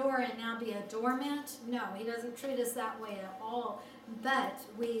at the door and now be a doormat. No, he doesn't treat us that way at all. But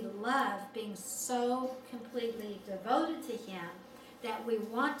we love being so completely devoted to him that we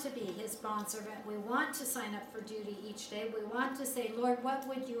want to be his bondservant. We want to sign up for duty each day. We want to say, Lord, what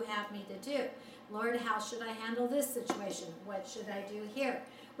would you have me to do? Lord, how should I handle this situation? What should I do here?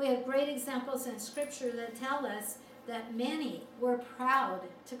 We have great examples in Scripture that tell us that many were proud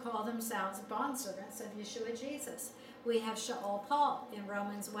to call themselves bondservants of Yeshua Jesus. We have Shaul Paul in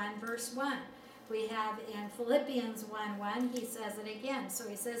Romans 1, verse 1. We have in Philippians 1:1, he says it again. So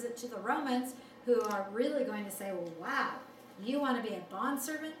he says it to the Romans who are really going to say, well, wow, you want to be a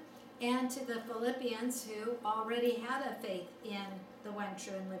bondservant? And to the Philippians who already had a faith in the one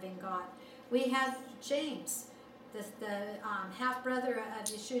true and living God. We have James, the half-brother of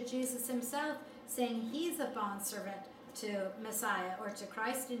Yeshua Jesus himself, saying he's a bondservant to Messiah or to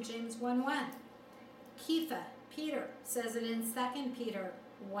Christ in James 1:1. Kepha, Peter, says it in 2 Peter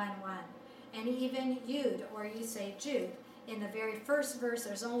 1:1. And even Jude, or you say Jude, in the very first verse,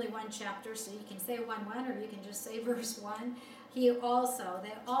 there's only one chapter, so you can say 1:1 or you can just say verse 1. They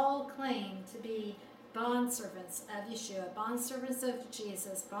all claim to be bondservants of Yeshua, bondservants of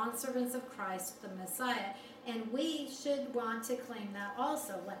Jesus, bondservants of Christ, the Messiah. And we should want to claim that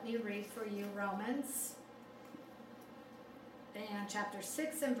also. Let me read for you Romans and chapter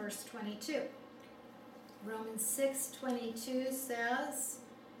 6 and verse 22. Romans 6:22 says,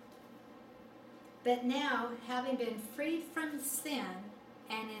 but now, having been freed from sin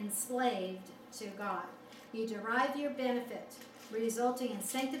and enslaved to God, you derive your benefit, resulting in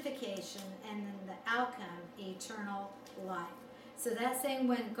sanctification and in the outcome, eternal life. So that's saying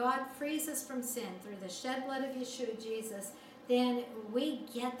when God frees us from sin through the shed blood of Yeshua Jesus, then we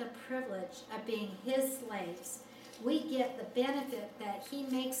get the privilege of being his slaves. We get the benefit that he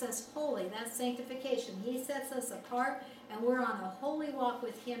makes us holy. That's sanctification. He sets us apart, and we're on a holy walk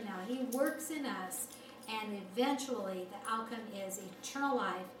with him now. He works in us, and eventually the outcome is eternal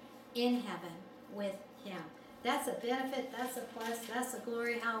life in heaven with him. That's a benefit, that's a plus, that's a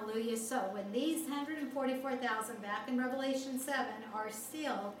glory, hallelujah. So when these 144,000 back in Revelation 7 are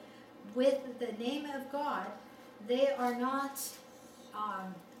sealed with the name of God, they are not,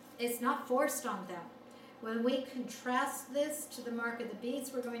 it's not forced on them. When we contrast this to the mark of the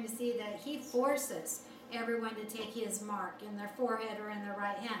beast, we're going to see that he forces everyone to take his mark in their forehead or in their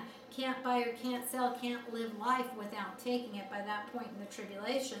right hand. Can't buy or can't sell, can't live life without taking it by that point in the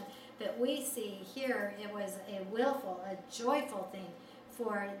tribulation. But we see here it was a willful, a joyful thing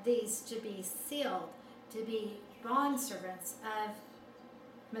for these to be sealed, to be bondservants of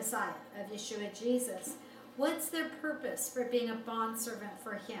Messiah, of Yeshua Jesus. What's their purpose for being a bondservant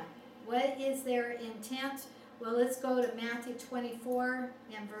for him? What is their intent? Well, let's go to Matthew 24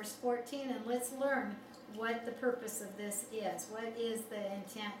 and verse 14 and let's learn what the purpose of this is. What is the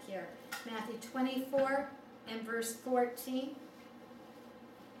intent here? Matthew 24 and verse 14,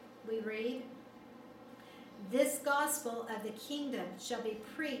 we read, "This gospel of the kingdom shall be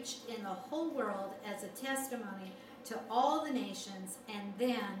preached in the whole world as a testimony to all the nations, and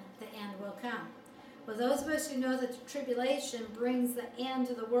then the end will come." Well, those of us who know that the tribulation brings the end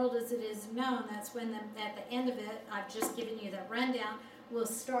to the world as it is known, that's when at the end of it, I've just given you that rundown, we'll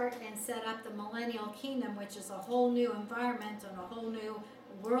start and set up the millennial kingdom, which is a whole new environment and a whole new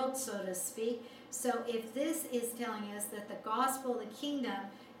world, so to speak. So if this is telling us that the gospel of the kingdom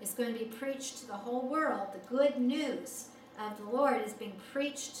is going to be preached to the whole world, the good news of the Lord is being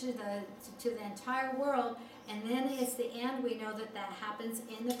preached to the entire world, and then it's the end, we know that that happens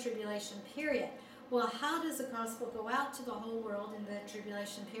in the tribulation period. Well, how does the gospel go out to the whole world in the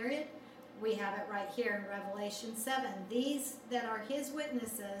tribulation period? We have it right here in Revelation 7. These that are his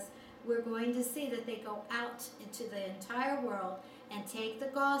witnesses, we're going to see that they go out into the entire world and take the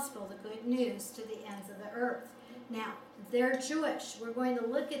gospel, the good news, to the ends of the earth. Now, they're Jewish. We're going to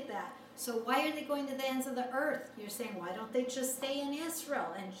look at that. So why are they going to the ends of the earth? You're saying, why don't they just stay in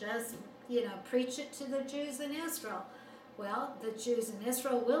Israel and just, preach it to the Jews in Israel? Well, the Jews in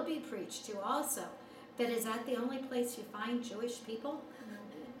Israel will be preached to also. But is that the only place you find Jewish people?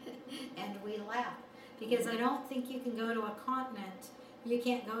 And we laugh. Because I don't think you can go to a continent, you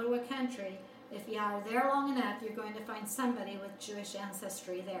can't go to a country. If you are there long enough, you're going to find somebody with Jewish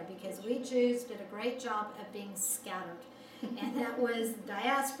ancestry there. Because we Jews did a great job of being scattered. And that was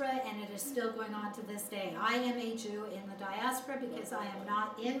diaspora, and it is still going on to this day. I am a Jew in the diaspora because I am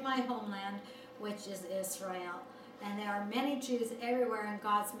not in my homeland, which is Israel. And there are many Jews everywhere, and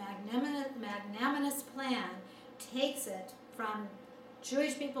God's magnanimous plan takes it from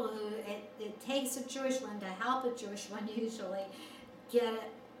Jewish people who, it takes a Jewish one to help a Jewish one usually get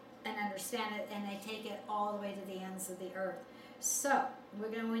it and understand it, and they take it all the way to the ends of the earth. So, we're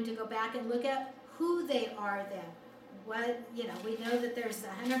going to go back and look at who they are then. What, we know that there's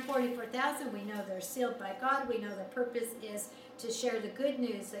 144,000, we know they're sealed by God, we know the purpose is to share the good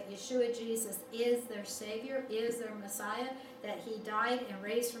news that Yeshua Jesus is their Savior, is their Messiah, that he died and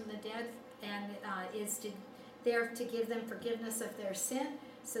raised from the dead, and is there to give them forgiveness of their sin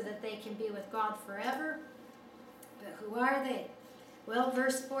so that they can be with God forever. But who are they? Well,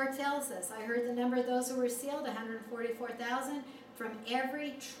 verse 4 tells us, I heard the number of those who were sealed, 144,000 from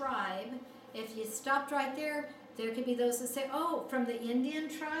every tribe. If you stopped right there, there could be those that say, oh, from the Indian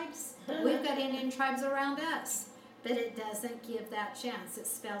tribes? We've got Indian tribes around us. But it doesn't give that chance. It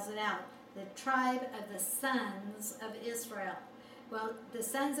spells it out. The tribe of the sons of Israel. Well, the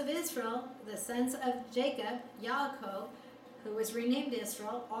sons of Israel, the sons of Jacob, Yaakov, who was renamed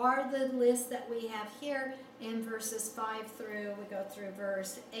Israel, are the list that we have here in verses 5 through, we go through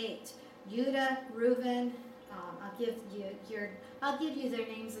verse 8. Judah, Reuben, I'll give you their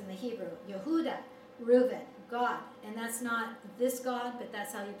names in the Hebrew. Yehuda, Reuben, Gad, and that's not this God, but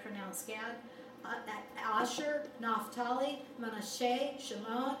that's how you pronounce Gad. Asher, Naphtali, Manasseh,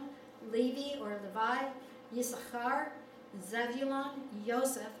 Shimon, Levi or Levi, Yisachar, Zebulun,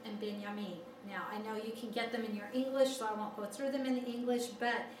 Joseph, and Benjamin. Now, I know you can get them in your English, so I won't go through them in the English,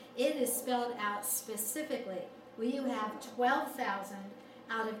 but it is spelled out specifically. You have 12,000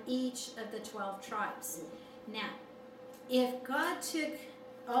 out of each of the 12 tribes. Now, if God took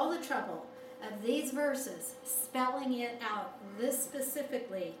all the trouble of these verses, spelling it out this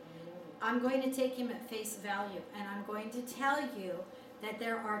specifically, I'm going to take him at face value, and I'm going to tell you that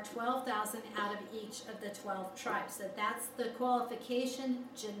there are 12,000 out of each of the 12 tribes. That's the qualification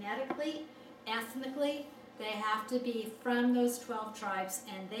genetically, ethnically. They have to be from those 12 tribes,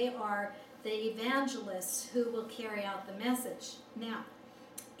 and they are the evangelists who will carry out the message. Now,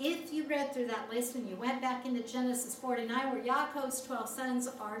 if you read through that list and you went back into Genesis 49 where Yaakov's 12 sons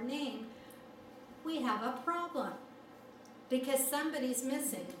are named, we have a problem because somebody's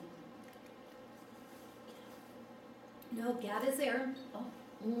missing. No, Gad is there.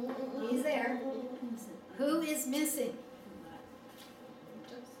 Mm-mm. He's there. Who is missing?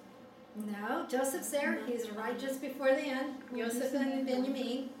 No, Joseph's there. He's right just before the end. Joseph and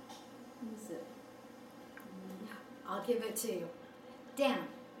Benjamin. I'll give it to you. Dan.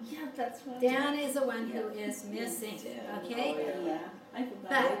 Yeah, that's what. Dan is the one who is missing. Okay? Oh, yeah. I forgot.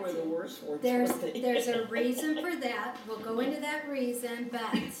 But They were the worst ones. there's a reason for that. We'll go into that reason,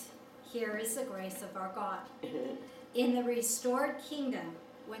 but here is the grace of our God. In the restored kingdom,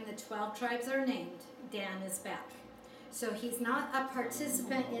 when the 12 tribes are named, Dan is back. So he's not a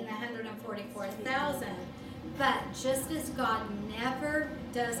participant in the 144,000, but just as God never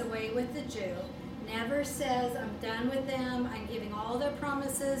does away with the Jew, never says, I'm done with them, I'm giving all their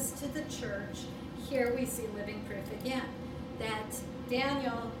promises to the church, here we see living proof again. That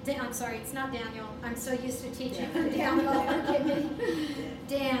it's not Daniel, I'm so used to teaching for Daniel, forgive me.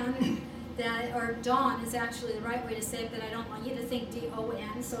 Dan, or Don is actually the right way to say it, but I don't want you to think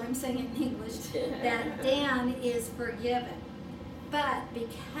D-O-N, so I'm saying it in English, that Dan is forgiven. But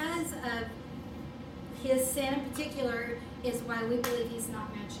because of his sin in particular is why we believe he's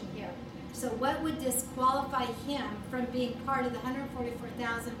not mentioned here. So what would disqualify him from being part of the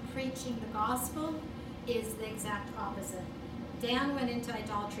 144,000 preaching the gospel is the exact opposite. Dan went into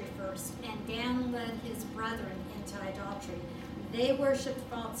idolatry first, and Dan led his brethren into idolatry. They worshipped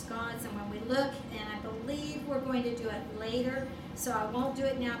false gods, and when we look, and I believe we're going to do it later, so I won't do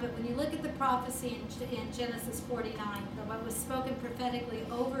it now, but when you look at the prophecy in Genesis 49, what was spoken prophetically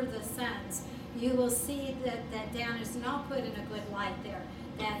over the sons, you will see that Dan is not put in a good light there,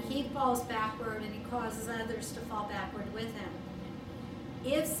 that he falls backward and he causes others to fall backward with him.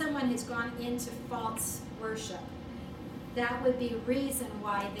 If someone has gone into false worship, that would be reason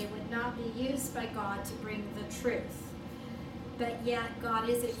why they would not be used by God to bring the truth. But yet God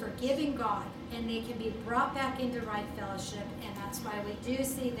is a forgiving God, and they can be brought back into right fellowship, and that's why we do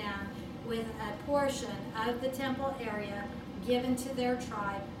see them with a portion of the temple area given to their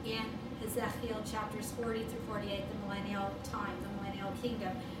tribe in Ezekiel chapters 40 through 48, the millennial time, the millennial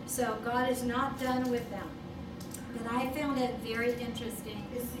kingdom. So God is not done with them. But I found it very interesting.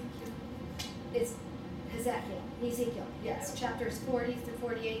 It's Ezekiel, yes, chapters 40 through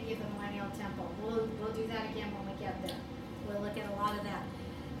 48 give the millennial temple. We'll do that again when we get there. We'll look at a lot of that.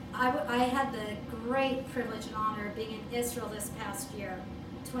 I had the great privilege and honor of being in Israel this past year,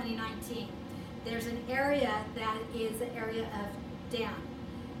 2019. There's an area that is the area of Dan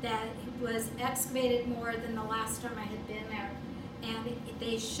that was excavated more than the last time I had been there. And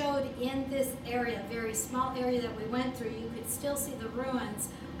they showed in this area, very small area that we went through, you could still see the ruins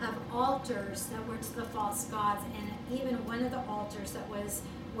of altars that were to the false gods, and even one of the altars that was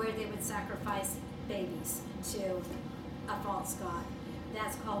where they would sacrifice babies to a false god.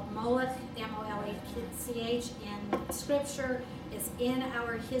 That's called Moloch, M-O-L-E-C-H, in Scripture. It's in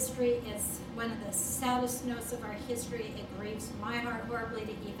our history. It's one of the saddest notes of our history. It grieves my heart horribly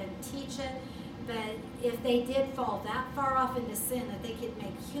to even teach it. But if they did fall that far off into sin that they could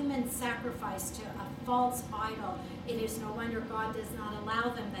make human sacrifice to a false idol, it is no wonder God does not allow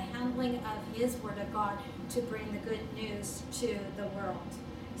them the handling of His Word of God to bring the good news to the world.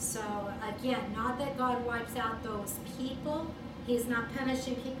 So again, not that God wipes out those people. He's not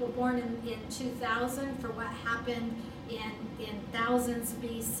punishing people born in 2000 for what happened in thousands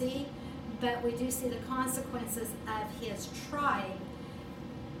BC, but we do see the consequences of His tribe.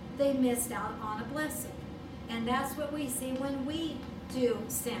 They missed out on a blessing. And that's what we see when we do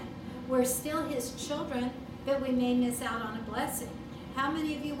sin. We're still His children, but we may miss out on a blessing. How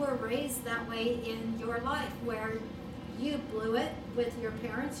many of you were raised that way in your life, where you blew it with your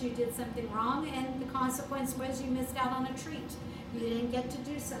parents, you did something wrong, and the consequence was you missed out on a treat. You didn't get to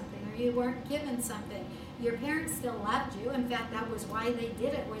do something, or you weren't given something. Your parents still loved you. In fact, that was why they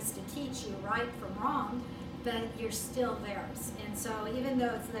did it, was to teach you right from wrong, but you're still theirs. And so even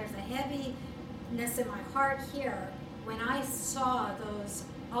though there's a heaviness in my heart here, when I saw those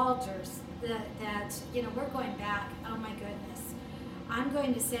altars that we're going back, oh my goodness, I'm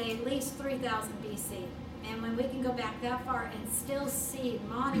going to say at least 3000 BC. And when we can go back that far and still see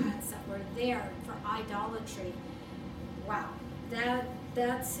monuments that were there for idolatry, wow,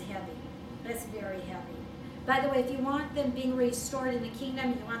 that's heavy. That's very heavy. By the way, if you want them being restored in the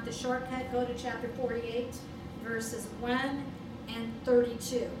kingdom, you want the shortcut, go to chapter 48, verses 1 and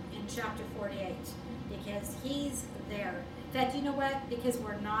 32 in chapter 48, because He's there. In fact, you know what? Because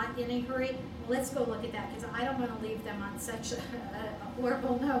we're not in a hurry, let's go look at that, because I don't want to leave them on such a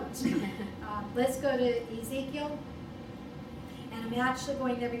horrible note. Let's go to Ezekiel. And I'm actually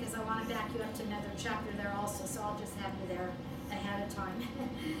going there because I want to back you up to another chapter there also, so I'll just have you there ahead of time.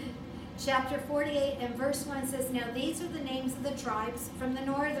 Chapter 48 and verse 1 says, Now these are the names of the tribes from the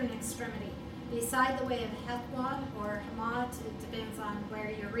northern extremity, beside the way of Hethlon or Hamat, it depends on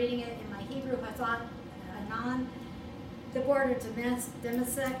where you're reading it. In my Hebrew, Hathot, Anan, the border of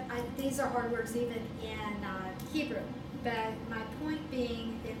Damascus. These are hard words even in Hebrew. But my point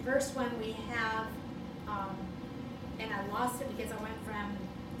being, in verse 1 we have, and I lost it because I went from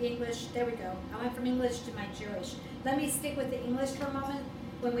English, there we go. I went from English to my Jewish. Let me stick with the English for a moment.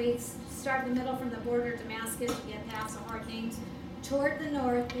 When we start in the middle from the border of Damascus, you get past the hard names. Toward the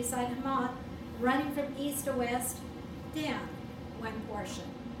north, beside Hamat, running from east to west, Dan, one portion.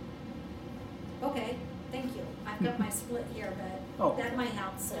 Okay, thank you. I've got my split here, but that might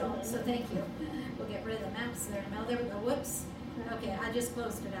help still, so thank you. We'll get rid of the maps there. No, there we go. Whoops. Okay, I just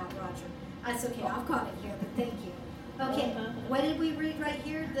closed it out, Roger. That's okay, I've got it here, but thank you. Okay, what did we read right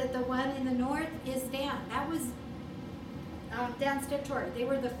here? That the one in the north is Dan. That was Dan's territory. They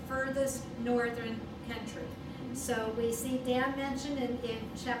were the furthest northern country. So we see Dan mentioned in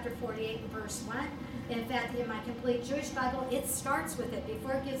chapter 48 and verse 1. In fact, in my complete Jewish Bible, it starts with it.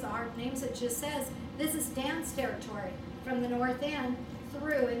 Before it gives the hard names, it just says, this is Dan's territory from the north end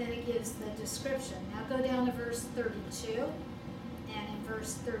through, and then it gives the description. Now go down to verse 32. And in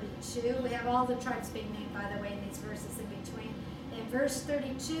verse 32, we have all the tribes being named, by the way, in these verses in between. In verse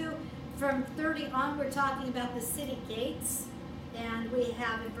 32, from 30 on, we're talking about the city gates. And we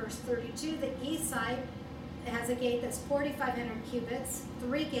have in verse 32, the east side has a gate that's 4,500 cubits,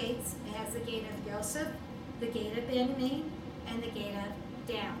 3 gates. It has the gate of Joseph, the gate of Benjamin, and the gate of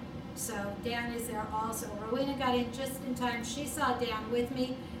Dan. So Dan is there also. Rowena got in just in time. She saw Dan with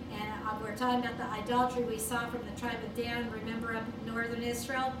me. And we're talking about the idolatry we saw from the tribe of Dan. Remember up in northern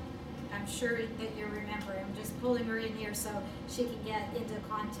Israel? I'm sure that you remember. I'm just pulling her in here so she can get into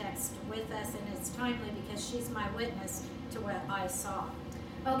context with us. And it's timely because she's my witness to what I saw.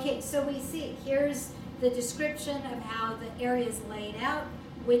 Okay, so we see here's the description of how the area is laid out,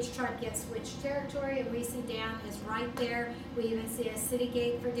 which tribe gets which territory, and we see Dan is right there. We even see a city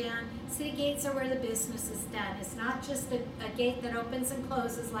gate for Dan. City gates are where the business is done. It's not just a gate that opens and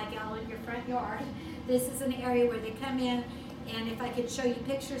closes like out in your front yard. This is an area where they come in, and if I could show you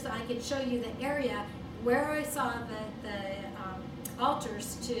pictures, I could show you the area where I saw the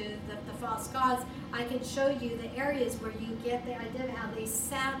altars to the false gods. I could show you the areas where you get the idea of how they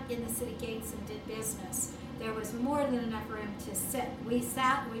sat in the city gates and did business. There was more than enough room to sit. We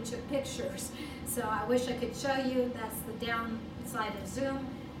sat, we took pictures. So I wish I could show you. That's the downside of Zoom.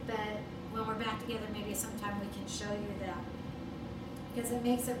 But when we're back together, maybe sometime we can show you that. Because it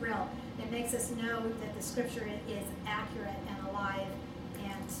makes it real. It makes us know that the scripture is accurate and alive,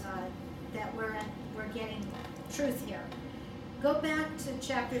 and that we're getting truth here. Go back to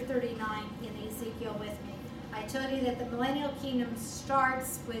chapter 39 in Ezekiel with me. I told you that the millennial kingdom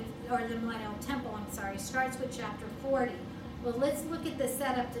starts with, or the millennial temple, starts with chapter 40. Well, let's look at the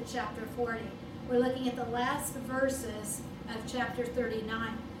setup to chapter 40. We're looking at the last verses of chapter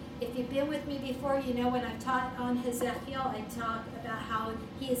 39. If you've been with me before, you know when I've taught on Ezekiel, I talk about how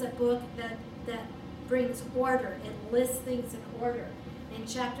he is a book that brings order. It lists things in order. In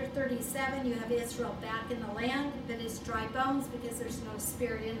chapter 37, you have Israel back in the land, but it's dry bones because there's no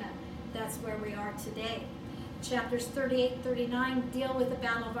spirit in them. That's where we are today. Chapters 38 and 39 deal with the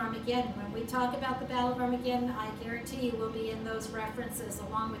Battle of Armageddon. When we talk about the Battle of Armageddon, I guarantee you we'll be in those references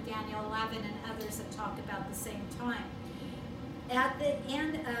along with Daniel 11 and others that talk about the same time. At the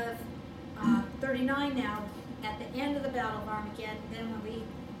end of 39 now, at the end of the Battle of Armageddon, then when we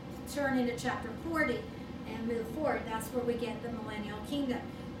turn into chapter 40 and move forward, that's where we get the millennial kingdom.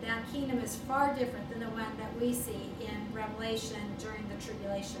 That kingdom is far different than the one that we see in Revelation during the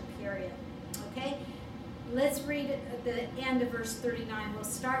tribulation period. Okay? Let's read the end of verse 39. We'll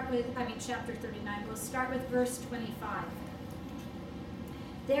start with, chapter 39. We'll start with verse 25.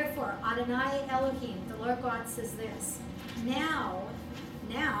 Therefore, Adonai Elohim, the Lord God, says this, Now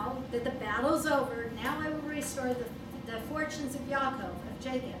that the battle's over, now I will restore the fortunes of Yaakov, of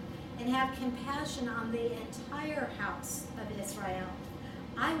Jacob, and have compassion on the entire house of Israel.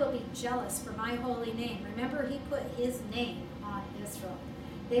 I will be jealous for my holy name. Remember, he put his name on Israel.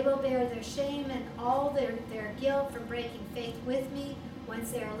 They will bear their shame and all their guilt for breaking faith with me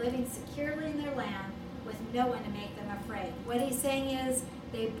once they are living securely in their land with no one to make them afraid. What he's saying is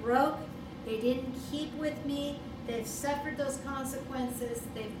they broke, they didn't keep with me, they've suffered those consequences,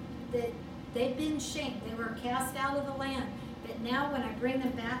 they've been shamed, they were cast out of the land. But now when I bring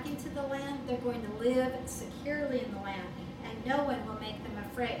them back into the land, they're going to live securely in the land and no one will make them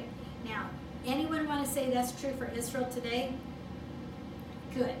afraid. Now, anyone want to say that's true for Israel today?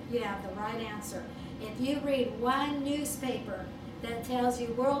 Good, you have the right answer. If you read one newspaper that tells you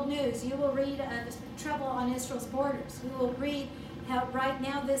world news. You will read of trouble on Israel's borders. You will read how right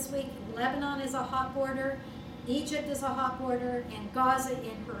now this week Lebanon is a hot border, Egypt is a hot border, and Gaza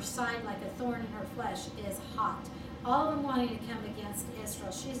in her side like a thorn in her flesh is hot. All of them wanting to come against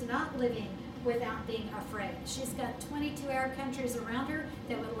Israel. She's not living without being afraid. She's got 22 Arab countries around her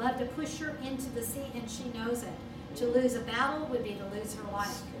that would love to push her into the sea, and she knows it. To lose a battle would be to lose her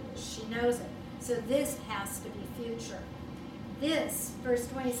life. She knows it. So this has to be future. This, verse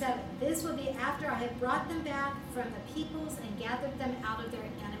 27, this will be after I have brought them back from the peoples and gathered them out of their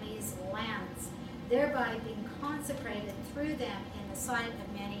enemies' lands, thereby being consecrated through them in the sight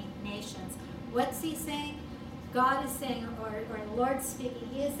of many nations. What's he saying? God is saying, or the Lord's speaking,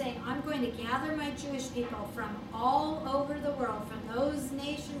 he is saying, I'm going to gather my Jewish people from all over the world, from those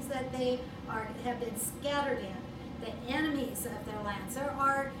nations that they have been scattered in, the enemies of their lands. There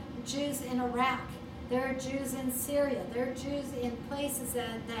are Jews in Iraq. There are Jews in Syria. There are Jews in places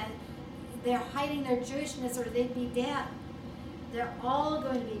that they're hiding their Jewishness or they'd be dead. They're all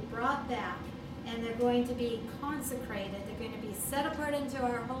going to be brought back, and they're going to be consecrated. They're going to be set apart unto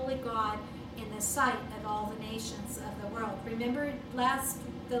our holy God in the sight of all the nations of the world. Remember the last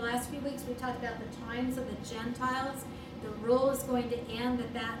few weeks we talked about the times of the Gentiles. The rule is going to end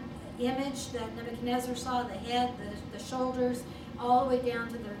that image that Nebuchadnezzar saw, the head, the shoulders, all the way down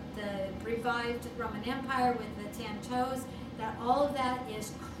to the revived Roman Empire with the 10 toes, that all of that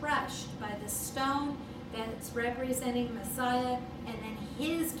is crushed by the stone that's representing Messiah, and then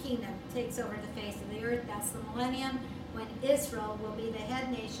his kingdom takes over the face of the earth. That's the millennium, when Israel will be the head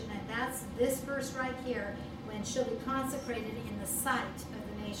nation, and that's this verse right here, when she'll be consecrated in the sight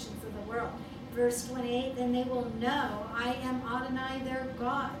of the nations of the world. Verse 28, then they will know I am Adonai their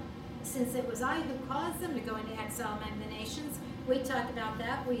God, since it was I who caused them to go into exile among the nations. We talked about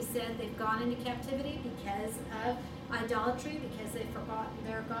that. We said they've gone into captivity because of idolatry, because they've forgotten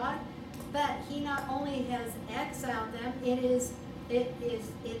their God. But he not only has exiled them, and it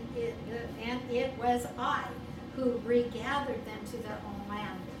was I who regathered them to their own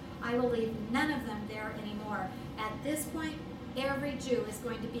land. I will leave none of them there anymore. At this point, every Jew is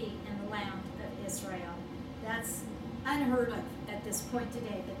going to be in the land of Israel. That's unheard of at this point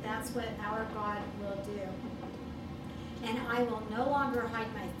today, but that's what our God will do. And I will no longer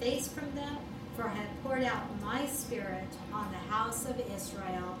hide my face from them, for I have poured out my spirit on the house of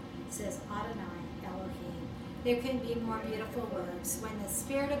Israel, says Adonai Elohim. There couldn't be more beautiful words. When the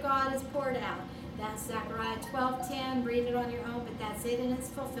Spirit of God is poured out, that's Zechariah 12:10. Read it on your own, but that's it in its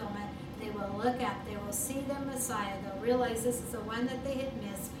fulfillment. They will look up. They will see the Messiah. They'll realize this is the one that they had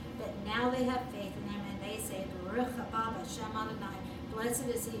missed, but now they have faith in him, and they say, Baruch haba b'shem Adonai. Blessed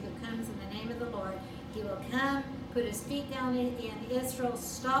is he who comes in the name of the Lord. He will come, put his feet down in Israel,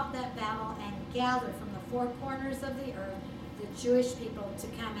 stop that battle, and gather from the four corners of the earth the Jewish people to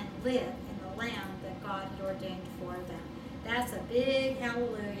come and live in the land that God had ordained for them. That's a big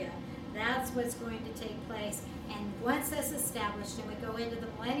hallelujah. That's what's going to take place. And once that's established, and we go into the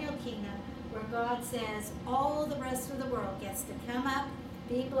millennial kingdom, where God says all the rest of the world gets to come up,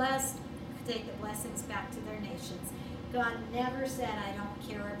 be blessed, take the blessings back to their nations. God never said, I don't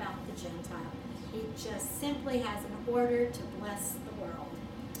care about the Gentile. He just simply has an order to bless the world.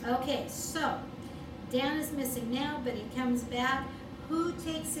 Okay, so Dan is missing now, but he comes back. Who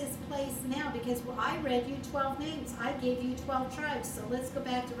takes his place now? Because I read you 12 names. I gave you 12 tribes. So let's go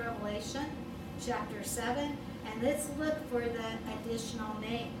back to Revelation chapter 7, and let's look for the additional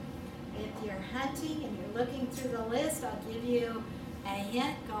name. If you're hunting and you're looking through the list, I'll give you a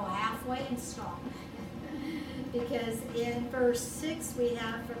hint. Go halfway and stop. Because in verse 6 we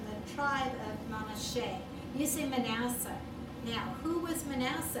have from the tribe of Manasseh. You say Manasseh. Now, who was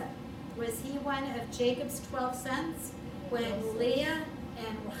Manasseh? Was he one of Jacob's 12 sons? When Leah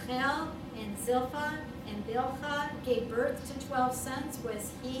and Rachel and Zilpah and Bilhah gave birth to 12 sons,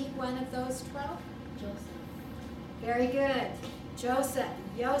 was he one of those 12? Joseph. Very good. Joseph,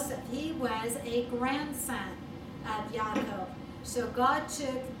 he was a grandson of Yaakov. So God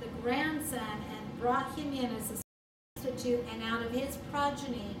took the grandson and brought him in as a substitute, and out of his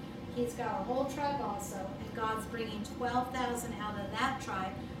progeny, he's got a whole tribe also, and God's bringing 12,000 out of that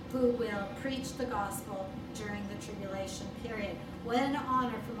tribe who will preach the gospel during the tribulation period. What an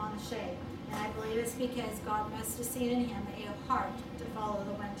honor for Manasseh. And I believe it's because God must have seen in him a heart to follow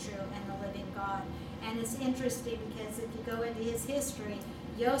the one true and the living God. And it's interesting because if you go into his history,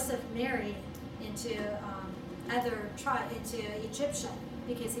 Joseph married into into Egyptian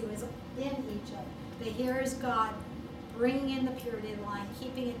because he was in Egypt. But here is God bringing in the purity of the line,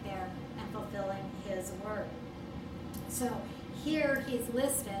 keeping it there, and fulfilling his word. So here he's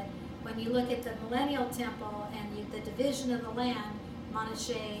listed when you look at the millennial temple and the division of the land,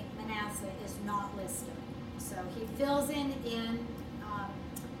 Manasseh is not listed. So he fills in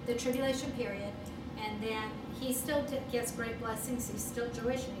the tribulation period, and then he still gets great blessings. He's still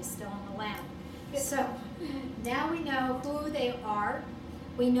Jewish, and he's still in the land. So now we know who they are.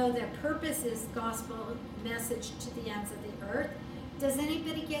 We know their purpose is gospel message to the ends of the earth. Does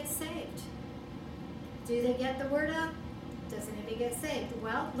anybody get saved? Do they get the word out? Does anybody get saved?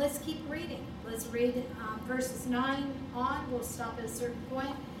 Well, let's keep reading. Let's read verses 9 on. We'll stop at a certain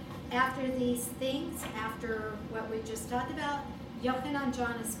point. After these things, after what we just talked about, Yochanan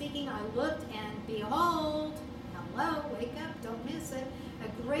John is speaking. I looked, and behold, hello, wake up, don't miss it,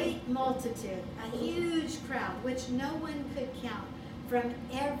 a great multitude, a huge crowd, which no one could count, from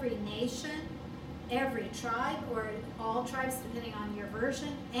every nation, every tribe, or all tribes, depending on your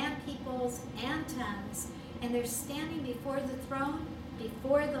version, and peoples, and tongues. And they're standing before the throne,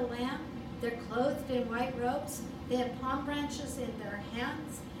 before the Lamb. They're clothed in white robes. They have palm branches in their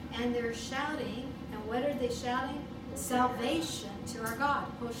hands, and they're shouting. And what are they shouting? Salvation to our God.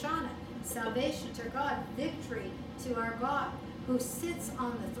 Hosanna. Salvation to our God. Victory to our God, who sits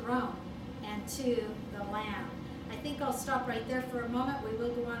on the throne, and to the Lamb. I think I'll stop right there for a moment. We will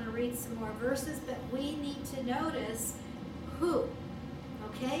go on and read some more verses, but we need to notice who.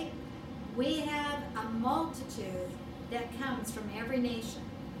 Okay? We have a multitude that comes from every nation,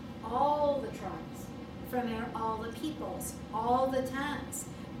 all the tribes, from all the peoples, all the tongues.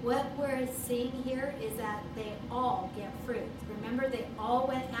 What we're seeing here is that they all get fruit. Remember, they all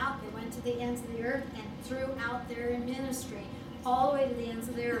went out. They went to the ends of the earth, and throughout their ministry, all the way to the ends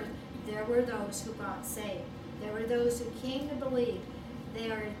of the earth, there were those who got saved. There were those who came to believe.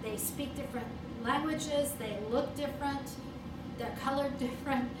 They speak different languages. They look different. They're colored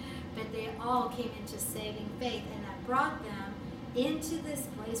different. But they all came into saving faith, and that brought them into this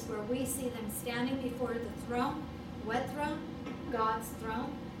place where we see them standing before the throne. What throne? God's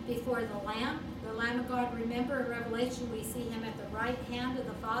throne. Before the Lamb of God. Remember in Revelation we see him at the right hand of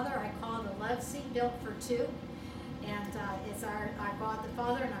the Father. I call it a love seat built for two. And it's our God the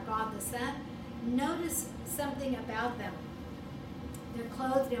Father and our God the Son. Notice something about them. They're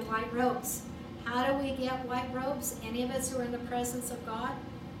clothed in white robes. How do we get white robes? Any of us who are in the presence of God,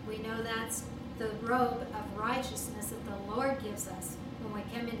 we know that's the robe of righteousness that the Lord gives us. When we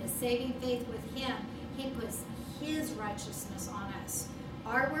come into saving faith with him, he puts his righteousness on us.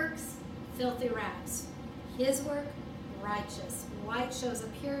 Our works, filthy rags. His work, righteous. White shows a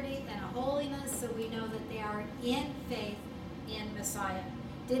purity and a holiness, so we know that they are in faith in Messiah.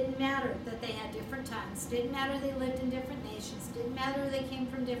 Didn't matter that they had different tongues. Didn't matter they lived in different nations. Didn't matter they came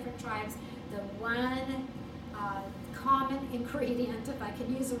from different tribes. The one common ingredient, if I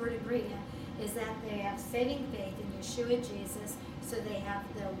can use the word ingredient, is that they have saving faith in Yeshua Jesus. So they have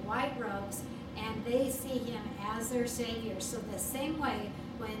the white robes, and they see him as their Savior. So the same way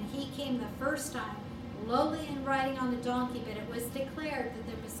when he came the first time, lowly and riding on a donkey, but it was declared that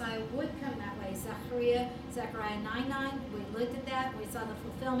the Messiah would come that way. Zechariah 9:9, we looked at that. We saw the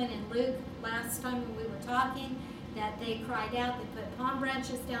fulfillment in Luke last time when we were talking, that they cried out. They put palm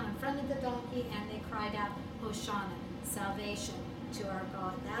branches down in front of the donkey, and they cried out, Hosanna, salvation to our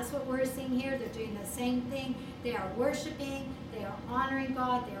God. That's what we're seeing here. They're doing the same thing. They are worshiping. They are honoring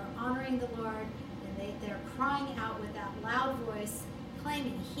God. They are honoring the Lord. And they're crying out with that loud voice,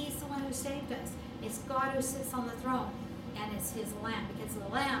 claiming he's the one who saved us. It's God who sits on the throne, and it's his Lamb, because the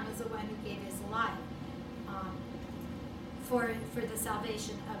Lamb is the one who gave his life for the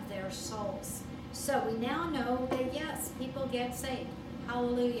salvation of their souls. So we now know that, yes, people get saved.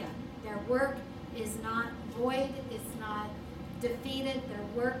 Hallelujah. Their work is not void. It's not defeated. Their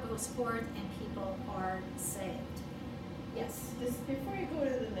work goes forth, and people are saved. Yes? Just before you go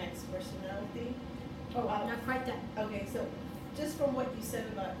to the next personality. Oh, I'm not quite done. Okay, so just from what you said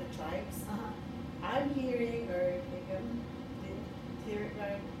about the tribes, Uh-huh. I'm hearing, or maybe I didn't hear it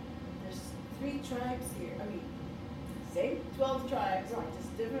right, there's 3 tribes here. I mean, same 12 tribes, Right.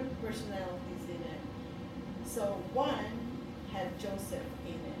 just different personalities in it. So one had Joseph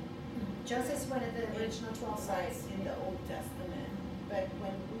in it. Joseph's one of the original 12 Right, sons. in the Old Testament. But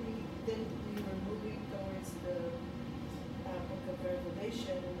when we were moving towards the book of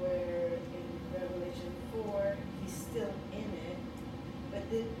Revelation, where in Revelation 4, he's still in it. But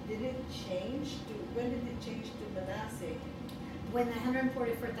did it change to, when did it change to Manasseh? When the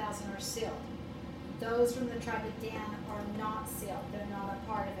 144,000 are sealed. Those from the tribe of Dan are not sealed. They're not a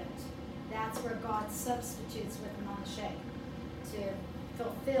part of it. That's where God substitutes with Manasseh to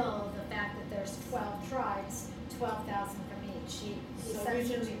fulfill the fact that there's 12 tribes, 12,000 from each. He So originally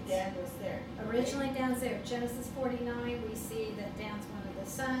substitutes. Dan was there. Originally Dan's there. Genesis 49, we see that Dan's one of the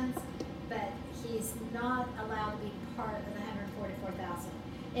sons. but he's not allowed to be part of the 144,000.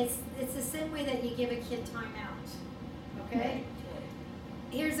 It's the same way that you give a kid time out, okay?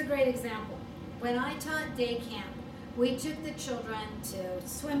 Here's a great example. When I taught day camp, we took the children to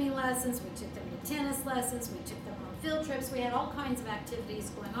swimming lessons, we took them to tennis lessons, we took them on field trips, we had all kinds of activities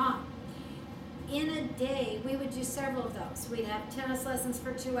going on. In a day, we would do several of those. We'd have tennis lessons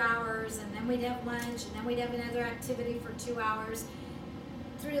for 2 hours, and then we'd have lunch, and then we'd have another activity for 2 hours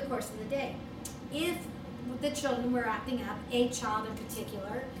through the course of the day. If the children were acting up, a child in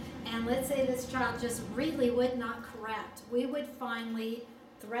particular, and let's say this child just really would not correct, we would finally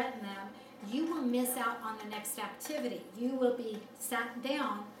threaten them, you will miss out on the next activity. You will be sat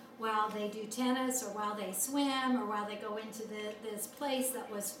down while they do tennis, or while they swim, or while they go into this place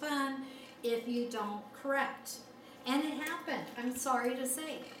that was fun, if you don't correct. And it happened, I'm sorry to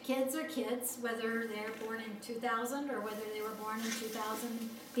say. Kids are kids, whether they're born in 2000 or whether they were born in 2000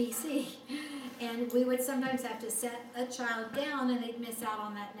 BC. And we would sometimes have to set a child down and they'd miss out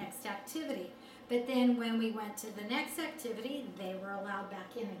on that next activity. But then when we went to the next activity, they were allowed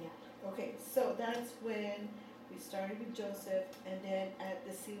back in again. Okay, so that's when we started with Joseph, and then at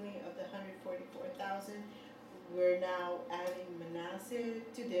the ceiling of the 144,000, we're now adding Manasseh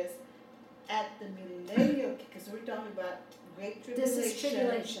to this. At the millennial, because we're talking about great tribulation. This is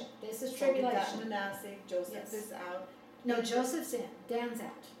tribulation. This is So we tribulation. got Manasseh, Joseph Yes. is out. No, Joseph's in. Dan's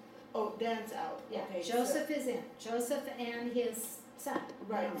out. Oh, Dan's out. Yeah, Okay, Joseph is in. Joseph and his son.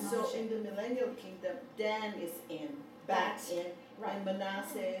 Right, so Manasseh. in the millennial kingdom, Dan is in, back Right. in, Right. and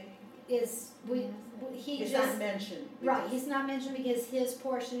Manasseh He is just not mentioned. right. He's not mentioned because his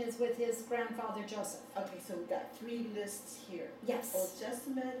portion is with his grandfather Joseph. Okay, so we got 3 lists here. Yes. Old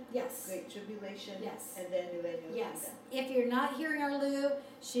Testament, Yes. Great Tribulation, Yes. and then millennial Yes. kingdom. If you're not hearing our Lou,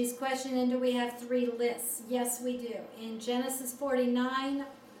 she's questioning, do we have 3 lists? Yes, we do. In Genesis 49,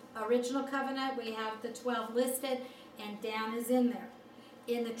 original covenant, we have the 12 listed, and Dan is in there.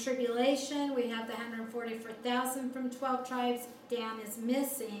 In the tribulation, we have the 144,000 from 12 tribes. Dan is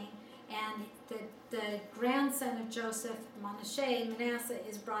missing, and the grandson of Joseph, Manasseh,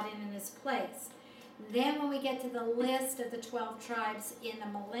 is brought in his place. Then when we get to the list of the 12 tribes in the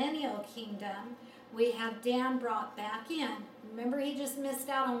millennial kingdom, we have Dan brought back in. Remember, he just missed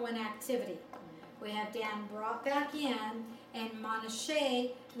out on one activity. We have Dan brought back in, and Manasseh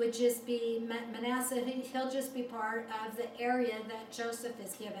would just be, Manasseh, he'll just be part of the area that Joseph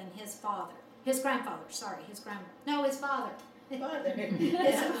is given, his father. His grandfather, sorry, his father. Father. His father.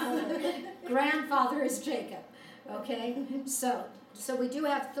 Grandfather is Jacob, okay? So we do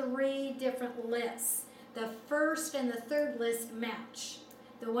have 3 different lists. The first and the third list match.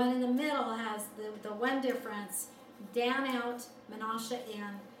 The one in the middle has the one difference, Dan out, Manasseh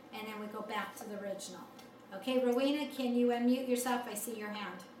in, and then we go back to the original. Okay, Rowena, can you unmute yourself? I see your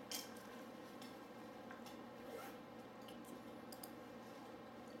hand.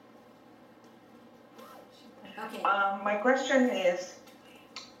 Okay. My question is,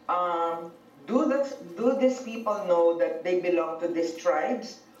 do these people know that they belong to these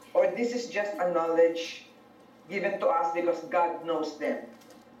tribes, or this is just a knowledge given to us because God knows them?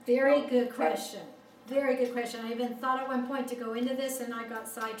 Very good question. Very good question. I even thought at one point to go into this and I got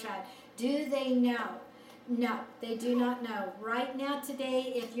sidetracked. Do they know? No, they do not know. Right now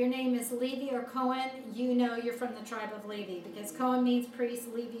today, if your name is Levi or Cohen, you know you're from the tribe of Levi, because Cohen means priest,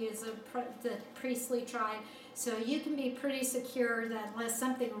 Levi is the priestly tribe. So you can be pretty secure that unless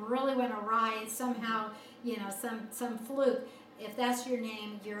something really went awry, somehow, some fluke, if that's your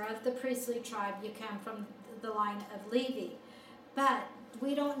name, you're of the priestly tribe, you come from the line of Levi. But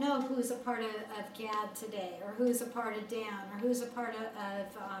we don't know who's a part of Gad today, or who's a part of Dan, or who's a part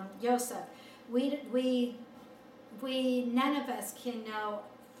of Joseph. We none of us can know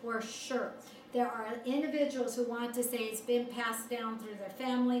for sure. There are individuals who want to say it's been passed down through their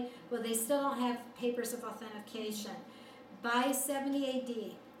family. Well, they still don't have papers of authentication. By 70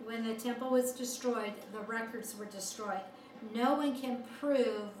 AD, when the temple was destroyed, the records were destroyed. No one can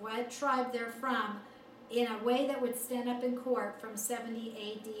prove what tribe they're from in a way that would stand up in court from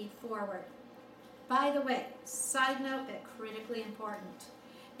 70 AD forward. By the way, side note, but critically important,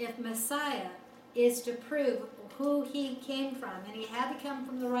 if Messiah is to prove who he came from, and he had to come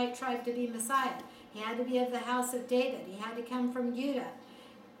from the right tribe to be Messiah, he had to be of the house of David, he had to come from Judah.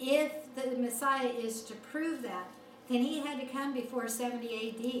 If the Messiah is to prove that, then he had to come before 70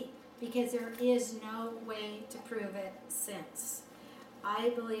 AD, because there is no way to prove it since. I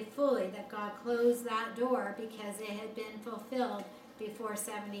believe fully that God closed that door because it had been fulfilled before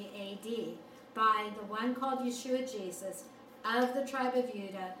 70 AD by the one called Yeshua Jesus, of the tribe of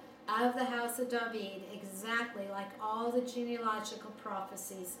Judah, of the house of David, exactly like all the genealogical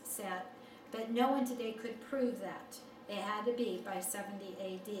prophecies said. But no one today could prove that. It had to be by 70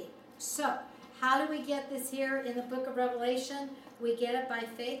 AD. So, how do we get this here in the book of Revelation? We get it by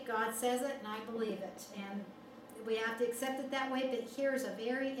faith. God says it, and I believe it. And we have to accept it that way, but here's a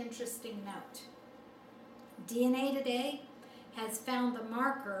very interesting note. DNA today has found the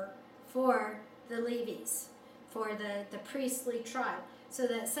marker for the Levites, for the priestly tribe, so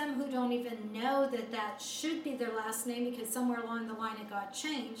that some who don't even know that that should be their last name because somewhere along the line it got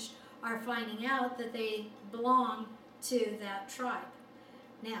changed are finding out that they belong to that tribe.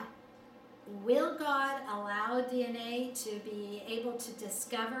 Now, will God allow DNA to be able to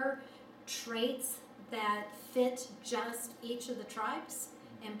discover traits that fit just each of the tribes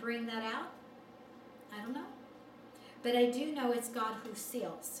and bring that out? I don't know. But I do know it's God who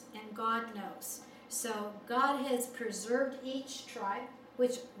seals, and God knows. So God has preserved each tribe,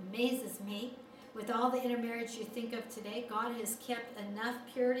 which amazes me. With all the intermarriage you think of today, God has kept enough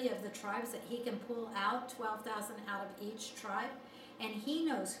purity of the tribes that he can pull out 12,000 out of each tribe, and he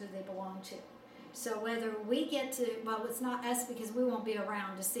knows who they belong to. So whether we get to, well, it's not us because we won't be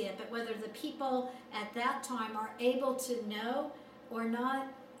around to see it, but whether the people at that time are able to know or not,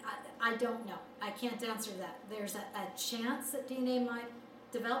 I don't know. I can't answer that. There's a chance that DNA might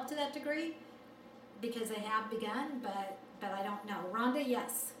develop to that degree because they have begun, but I don't know. Rhonda,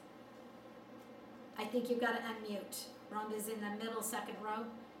 yes. I think you've got to unmute. Rhonda's in the middle second row.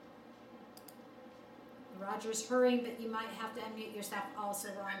 Roger's hurrying, but you might have to unmute yourself also,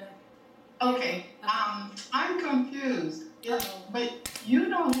 Rhonda. Okay, I'm confused, but you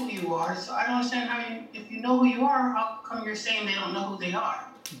know who you are, so I don't understand how you, if you know who you are, how come you're saying they don't know who they are?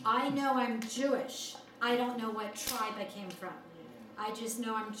 I know I'm Jewish. I don't know what tribe I came from. I just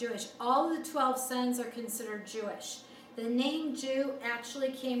know I'm Jewish. All of the 12 sons are considered Jewish. The name Jew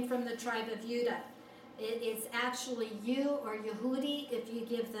actually came from the tribe of Judah. It's actually you or Yehudi, if you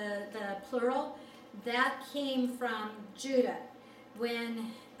give the plural. That came from Judah.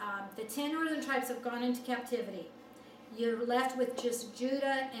 When the 10 northern tribes have gone into captivity, you're left with just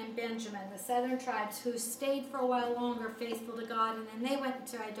Judah and Benjamin, the southern tribes, who stayed for a while longer faithful to God, and then they went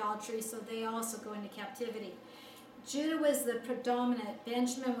into idolatry, so they also go into captivity. Judah was the predominant.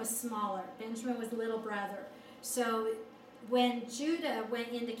 Benjamin was smaller. Benjamin was little brother. So when Judah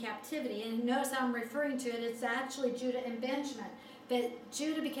went into captivity, and notice how I'm referring to it, it's actually Judah and Benjamin. But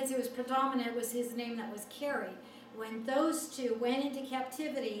Judah, because he was predominant, was his name that was carried. When those two went into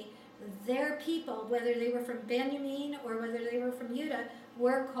captivity, their people, whether they were from Benjamin or whether they were from Judah,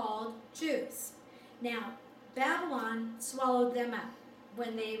 were called Jews. Now, Babylon swallowed them up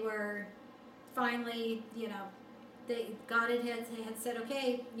when they were finally, God had said,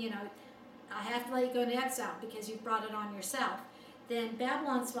 okay, I have to let you go into exile because you've brought it on yourself. Then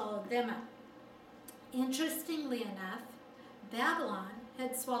Babylon swallowed them up. Interestingly enough, Babylon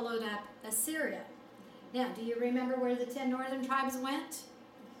had swallowed up Assyria. Now, do you remember where the 10 northern tribes went?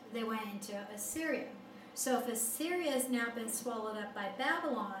 They went into Assyria. So if Assyria has now been swallowed up by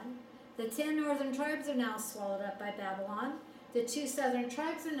Babylon, the 10 northern tribes are now swallowed up by Babylon, the 2 southern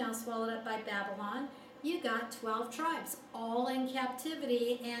tribes are now swallowed up by Babylon. You got 12 tribes, all in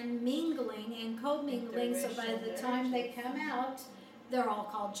captivity and mingling and commingling, so by the time they come out, they're all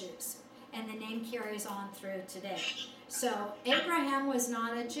called Jews. And the name carries on through today. So Abraham was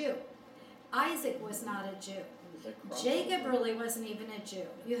not a Jew. Isaac was not a Jew. Jacob really wasn't even a Jew.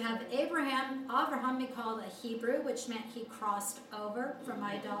 You have Abraham we called a Hebrew, which meant he crossed over from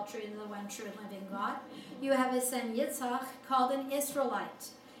idolatry to the one true living God. You have his son Yitzhak, called an Israelite.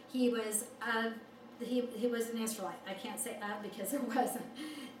 He was an Israelite. I can't say because it wasn't.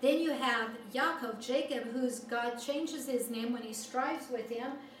 Then you have Yaakov, Jacob, whose God changes his name when he strives with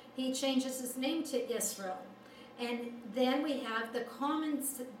him. He changes his name to Israel. And then we have the common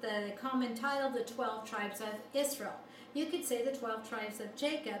title, the 12 tribes of Israel. You could say the 12 tribes of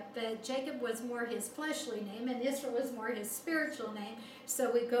Jacob, but Jacob was more his fleshly name, and Israel was more his spiritual name. So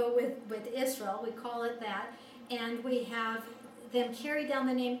we go with Israel, we call it that, and we have them carry down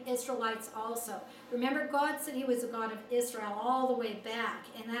the name Israelites also. Remember, God said he was a God of Israel all the way back,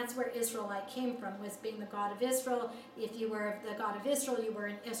 and that's where Israelite came from, was being the God of Israel. If you were the God of Israel, you were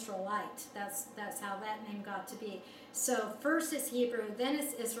an Israelite. That's how that name got to be. So first it's Hebrew, then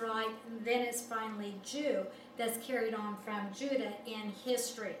it's Israelite, and then it's finally Jew, that's carried on from Judah in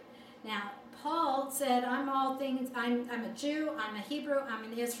history. Now, Paul said, I'm all things, I'm a Jew, I'm a Hebrew, I'm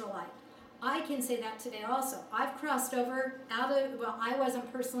an Israelite. I can say that today also. I've crossed over I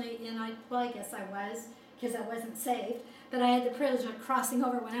wasn't personally I guess I was, because I wasn't saved, but I had the privilege of crossing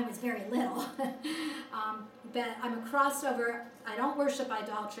over when I was very little. But I'm a crossover. I don't worship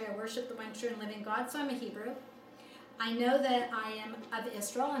idolatry. I worship the one true and living God, so I'm a Hebrew. I know that I am of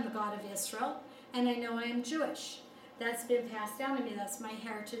Israel, I'm the God of Israel, and I know I am Jewish. That's been passed down to me. That's my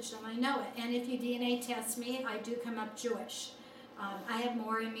heritage, and I know it. And if you DNA test me, I do come up Jewish. I have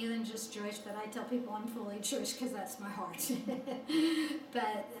more in me than just Jewish, but I tell people I'm fully Jewish because that's my heart.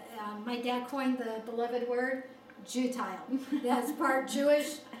 But my dad coined the beloved word, Jewtile. That's part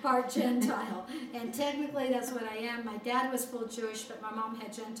Jewish, part Gentile. And technically that's what I am. My dad was full Jewish, but my mom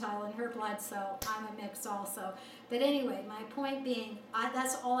had Gentile in her blood, so I'm a mix also. But anyway, my point being,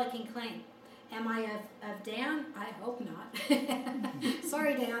 that's all I can claim. Am I of Dan? I hope not.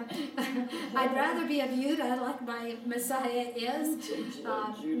 Sorry, Dan. I'd rather be of Judah like my Messiah is.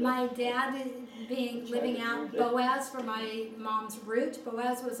 My dad living out Boaz for my mom's root.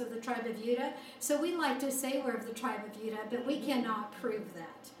 Boaz was of the tribe of Judah. So we like to say we're of the tribe of Judah, but we cannot prove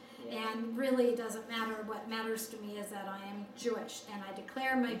that. And really it doesn't matter. What matters to me is that I am Jewish. And I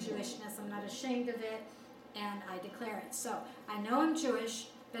declare my Jewishness. I'm not ashamed of it. And I declare it. So I know I'm Jewish.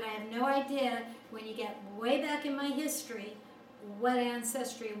 But I have no idea, when you get way back in my history, what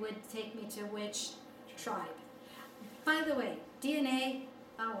ancestry would take me to which tribe. By the way, DNA,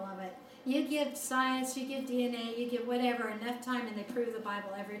 I love it. You give science, you give DNA, you give whatever, enough time and they prove the Bible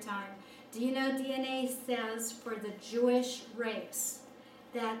every time. Do you know DNA says for the Jewish race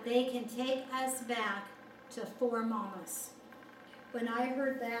that they can take us back to 4 mamas? When I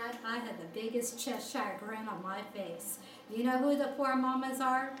heard that, I had the biggest Cheshire grin on my face. You know who the 4 mamas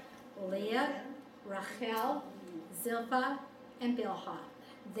are? Leah, Rachel, Zilpah, and Bilhah.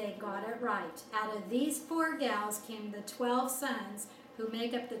 They got it right. Out of these 4 gals came the 12 sons who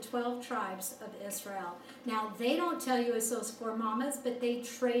make up the 12 tribes of Israel. Now, they don't tell you it's those 4 mamas, but they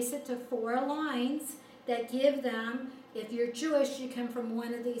trace it to 4 lines that give them, if you're Jewish, you come from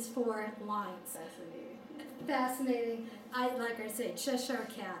one of these 4 lines. Fascinating. Like I say, Cheshire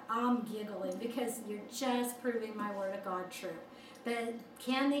Cat, I'm giggling because you're just proving my word of God true. But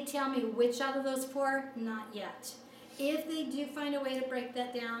can they tell me which out of those 4? Not yet. If they do find a way to break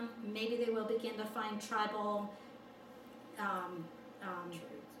that down, maybe they will begin to find tribal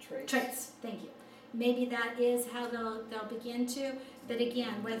traits. Thank you. Maybe that is how they'll begin to. But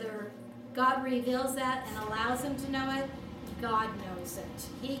again, whether God reveals that and allows them to know it, God knows it.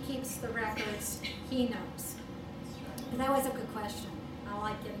 He keeps the records. He knows. That was a good question. I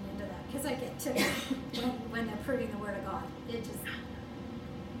like getting into that because I get to when they're proving the Word of God. It just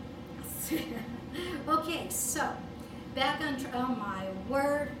okay. So back on. Oh my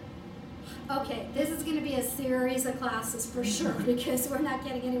word. Okay, this is going to be a series of classes for sure because we're not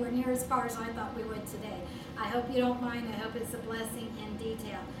getting anywhere near as far as I thought we would today. I hope you don't mind. I hope it's a blessing in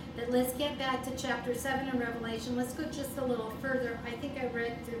detail. But let's get back to chapter 7 in Revelation. Let's go just a little further. I think I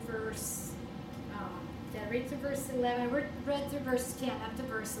read through verse. Did I read through verse 11? I read through verse 10 up to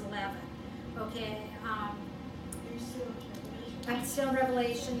verse 11. Okay. I'm still in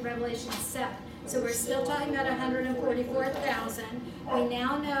Revelation 7. So we're still talking about 144,000. We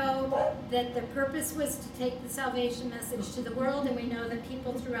now know that the purpose was to take the salvation message to the world, and we know that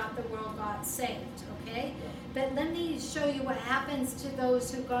people throughout the world got saved. Okay. But let me show you what happens to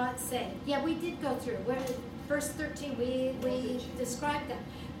those who got saved. Yeah, we did go through. Verse 13, we described them.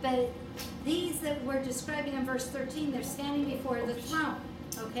 But these that we're describing in verse 13, they're standing before the throne.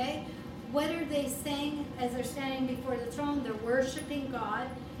 Okay? What are they saying as they're standing before the throne? They're worshiping God.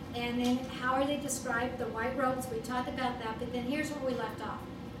 And then how are they described? The white robes, we talked about that. But then here's where we left off.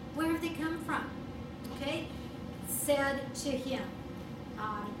 Where have they come from? Okay? Said to him.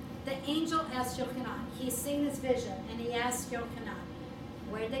 The angel asked Yochanan. He's seen this vision, and he asked Yochanan,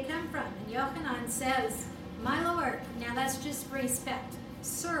 where did they come from? And Yochanan says, my Lord. Now that's just respect.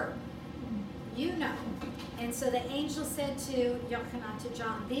 Sir, you know. And so the angel said to Yochanan, to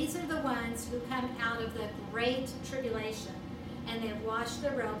John, these are the ones who come out of the great tribulation, and they've washed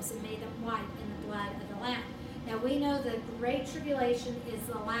their robes and made them white in the blood of the Lamb. Now we know the great tribulation is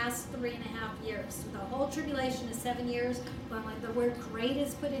the last 3.5 years. The whole tribulation is 7 years. When the word great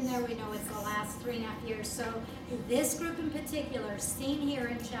is put in there, we know it's the last 3.5 years. So this group in particular, seen here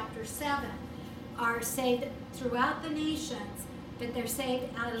in chapter 7, are saved throughout the nations, but they're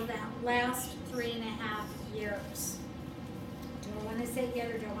saved out of that last 3.5 years. Do I want to say it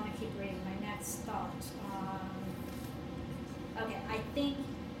yet, or do I want to keep reading? My next thought. Okay, I think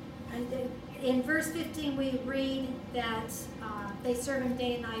in verse 15 we read that they serve him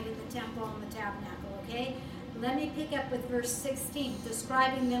day and night in the temple and the tabernacle, okay? Let me pick up with verse 16,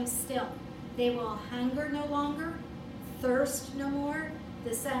 describing them still. They will hunger no longer, thirst no more.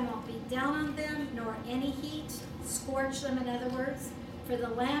 The sun won't beat down on them, nor any heat scorch them, in other words. For the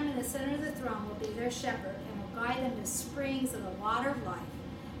Lamb in the center of the throne will be their shepherd and will guide them to springs of the water of life.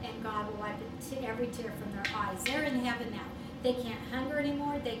 and God will wipe every tear from their eyes. They're in heaven now. They can't hunger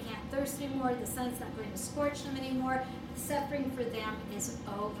anymore. They can't thirst anymore. The sun's not going to scorch them anymore. Suffering for them is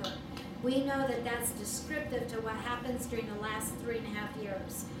over. We know that that's descriptive to what happens during the last 3.5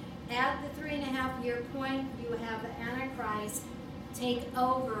 years. At the 3.5 year point, you have the Antichrist take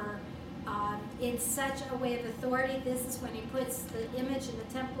over in such a way of authority. This is when he puts the image in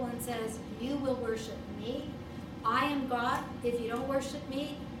the temple and says, you will worship me. I am God. If you don't worship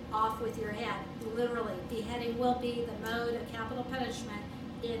me, off with your head. Literally, beheading will be the mode of capital punishment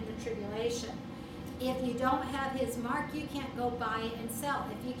in the tribulation. If you don't have his mark, you can't go buy and sell.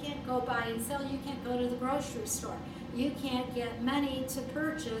 If you can't go buy and sell, you can't go to the grocery store. You can't get money to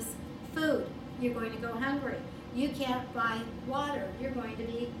purchase food. You're going to go hungry. You can't buy water. You're going to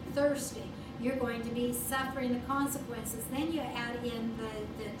be thirsty. You're going to be suffering the consequences. Then you add in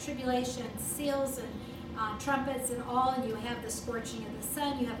the tribulation seals and trumpets and all, and you have the scorching of the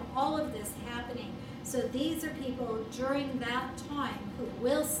sun. You have all of this happening. So these are people during that time who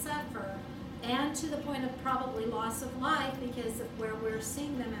will suffer, and to the point of probably loss of life because of where we're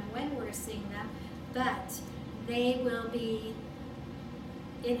seeing them and when we're seeing them, but they will be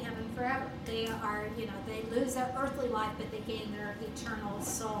in heaven forever. They are, they lose their earthly life, but they gain their eternal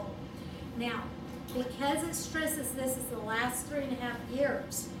soul. Now, because it stresses this is the last 3.5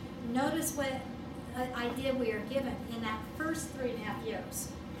 years, notice what idea we are given in that first 3.5 years.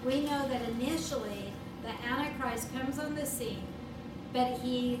 We know that initially the Antichrist comes on the scene, but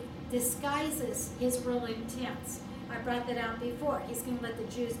he disguises his real intents. I brought that out before. He's going to let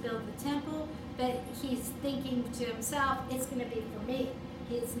the Jews build the temple, but he's thinking to himself, it's going to be for me.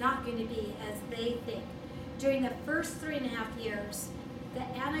 It's not going to be as they think. During the first 3.5 years, the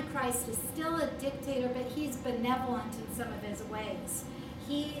Antichrist is still a dictator, but he's benevolent in some of his ways.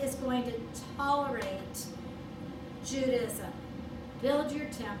 He is going to tolerate Judaism. Build your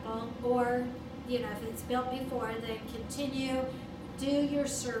temple, or, if it's built before, then continue, do your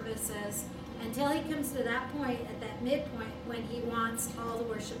services, until he comes to that point, at that midpoint, when he wants all the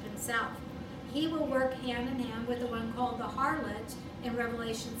worship himself. He will work hand in hand with the one called the harlot in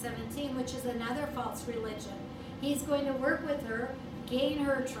Revelation 17, which is another false religion. He's going to work with her, gain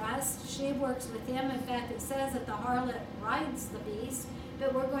her trust. She works with him. In fact, it says that the harlot rides the beast.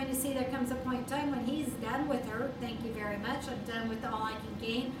 But we're going to see there comes a point in time when he's done with her. Thank you very much. I'm done with all I can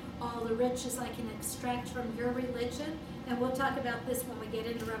gain, all the riches I can extract from your religion. And we'll talk about this when we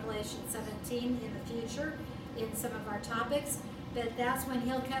get into Revelation 17 in the future in some of our topics. But that's when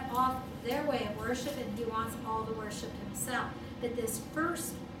he'll cut off their way of worship, and he wants all the worship himself. But this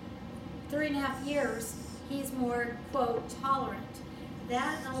first 3.5 years, he's more, quote, tolerant.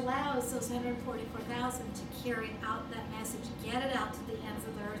 That allows those 144,000 to carry out that message, get it out to the ends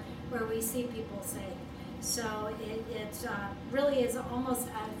of the earth where we see people saved. So it really is almost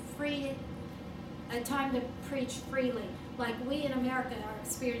a time to preach freely, like we in America are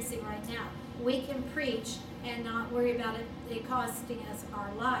experiencing right now. We can preach and not worry about it costing us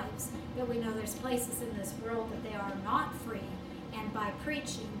our lives, but we know there's places in this world that they are not free, and by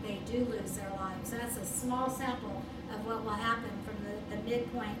preaching they do lose their lives. That's a small sample of what will happen from the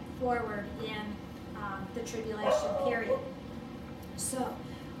midpoint forward in the tribulation period. So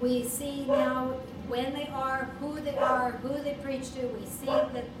we see now when they are, who they preach to. We see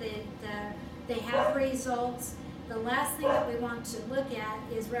that they have results. The last thing that we want to look at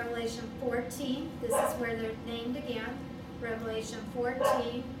is Revelation 14. This is where they're named again, Revelation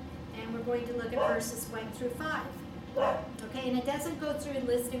 14, and we're going to look at verses 1 through 5. Okay, and it doesn't go through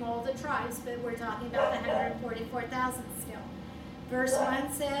listing all the tribes, but we're talking about the 144,000 still. Verse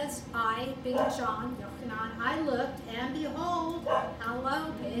 1 says, I, being John, Yochanan, I looked, and behold,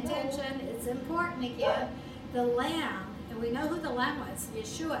 hello, pay attention, it's important again, the Lamb, and we know who the Lamb was,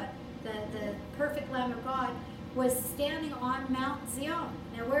 Yeshua, the perfect Lamb of God, was standing on Mount Zion.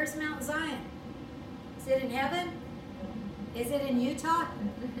 Now, where's Mount Zion? Is it in heaven? Is it in Utah?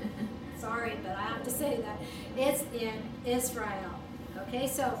 Sorry, but I have to say that. It's in Israel. Okay,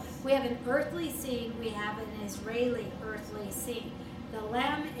 so we have an earthly scene, we have an Israeli earthly scene. The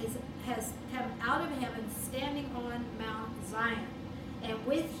Lamb has come out of heaven standing on Mount Zion. And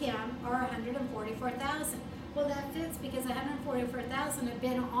with him are 144,000. Well, that fits because 144,000 have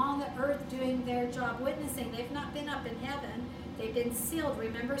been on the earth doing their job witnessing. They've not been up in heaven. They've been sealed,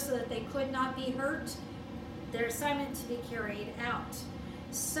 remember, so that they could not be hurt. Their assignment to be carried out.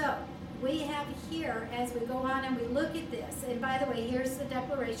 So, we have here, as we go on and we look at this, and by the way, here's the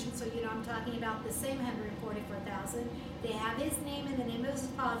declaration, so you know I'm talking about the same 144,000. They have his name and the name of his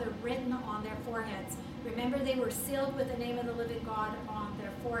Father written on their foreheads. Remember, they were sealed with the name of the living God on their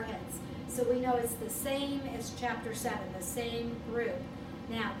foreheads. So we know it's the same as chapter 7, the same group.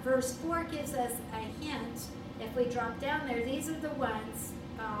 Now, verse 4 gives us a hint. If we drop down there, these are the ones,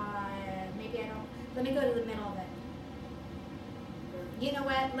 let me go to the middle of it. You know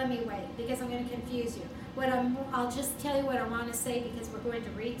what? Let me wait, because I'm going to confuse you. I'll just tell you what I want to say, because we're going to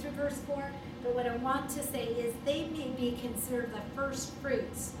read through verse 4. But what I want to say is they may be considered the first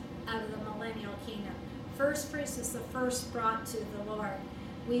fruits of the millennial kingdom. First fruits is the first brought to the Lord.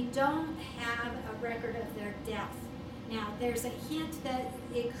 We don't have a record of their death. Now, there's a hint that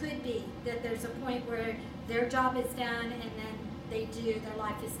it could be that there's a point where their job is done and then their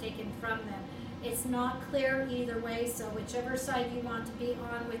life is taken from them. It's not clear either way, so whichever side you want to be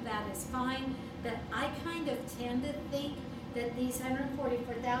on with that is fine. But I kind of tend to think that these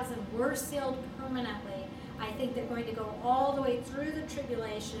 144,000 were sealed permanently. I think they're going to go all the way through the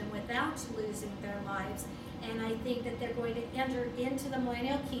tribulation without losing their lives. And I think that they're going to enter into the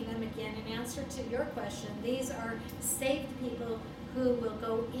millennial kingdom. Again, in answer to your question, these are saved people who will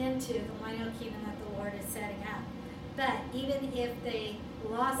go into the millennial kingdom that the Lord is setting up. But even if they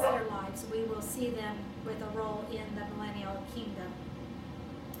lost their lives, we will see them with a role in the millennial kingdom.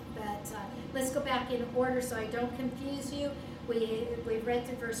 But let's go back in order so I don't confuse you. We read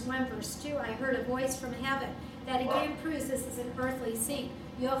through verse 1, verse 2. I heard a voice from heaven. That again proves this is an earthly scene.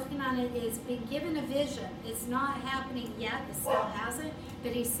 Yochanan is being given a vision. It's not happening yet. It still hasn't.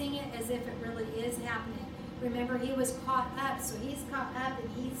 But he's seeing it as if it really is happening. Remember, he was caught up. So he's caught up and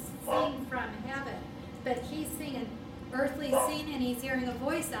he's seeing from heaven. But he's seeing an earthly scene and he's hearing a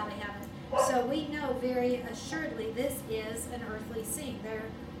voice out of heaven. So we know very assuredly this is an earthly scene. There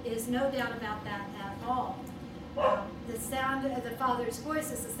is no doubt about that at all. The sound of the Father's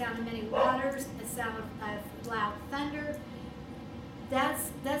voice is the sound of many waters, the sound of loud thunder. That's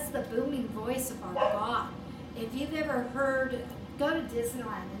the booming voice of our God. If you've ever heard, go to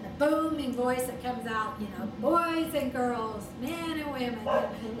Disneyland and the booming voice that comes out, boys and girls, men and women,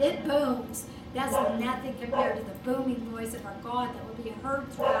 it booms. That's nothing compared to the booming voice of our God that will be heard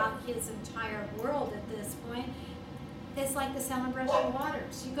throughout his entire world at this point. It's like the sound of rushing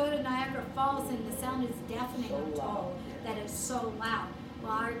waters. You go to Niagara Falls and the sound is deafening, I'm told, that is so loud.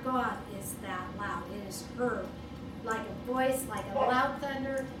 Well, our God is that loud. It is heard like a voice, like a loud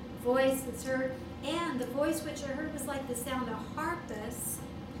thunder, voice that's heard. And the voice which I heard was like the sound of harpists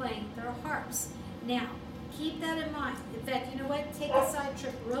playing their harps. Now, keep that in mind. In fact, you know what? Take a side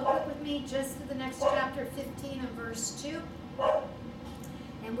trip real quick with me just to the next chapter 15 and verse 2.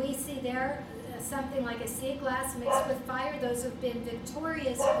 And we see there something like a sea of glass mixed with fire. Those who've been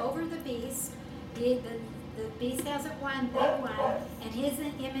victorious over the beast. The beast hasn't won, they won. And his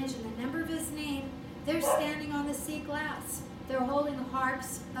image and the number of his name, they're standing on the sea glass. They're holding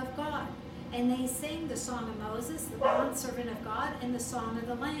harps of God. And they sing the song of Moses, the bondservant of God, and the song of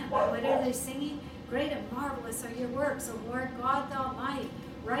the Lamb. What are they singing? Great and marvelous are your works, O Lord God the Almighty.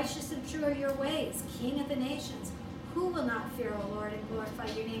 Righteous and true are your ways, King of the nations. Who will not fear, O Lord, and glorify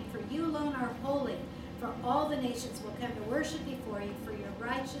your name? For you alone are holy. For all the nations will come to worship before you, for your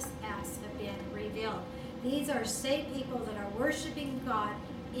righteous acts have been revealed. These are saved people that are worshiping God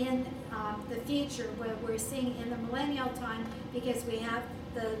in the future, what we're seeing in the millennial time, because we have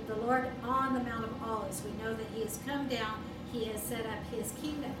the Lord on the Mount of Olives. We know that he has come down, he has set up his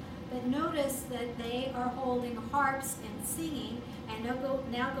kingdom. But notice that they are holding harps and singing, and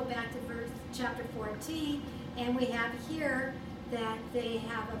now go back to chapter 14, and we have here that they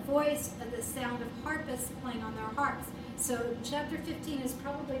have a voice of the sound of harpists playing on their harps. So chapter 15 is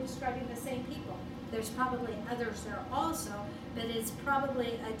probably describing the same people. There's probably others there also, but it's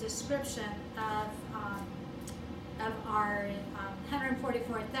probably a description of our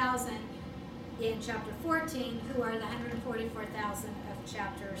 144,000 in chapter 14, who are the 144,000 of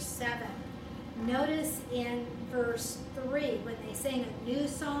chapter 7. Notice in verse 3, when they sing a new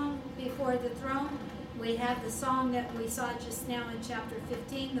song before the throne, we have the song that we saw just now in chapter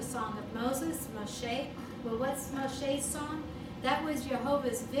 15, the song of Moses, Moshe. Well, what's Moshe's song? That was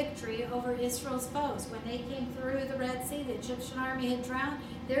Jehovah's victory over Israel's foes. When they came through the Red Sea, the Egyptian army had drowned,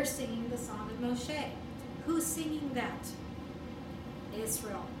 they're singing the song of Moshe. Who's singing that?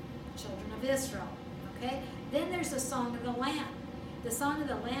 Israel, children of Israel. Okay? Then there's the song of the Lamb. The song of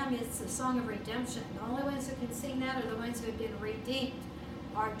the Lamb is the song of redemption. The only ones who can sing that are the ones who have been redeemed.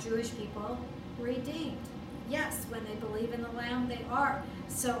 Are Jewish people redeemed? Yes, when they believe in the Lamb, they are.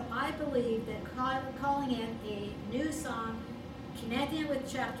 So I believe that calling in a new song, connecting it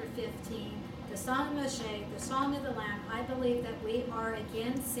with chapter 15, the song of Moshe, the song of the Lamb, I believe that we are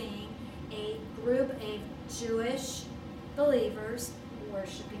again seeing a group of Jewish believers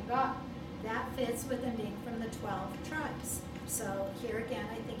worshiping God. That fits with them being from the 12 tribes. So here again,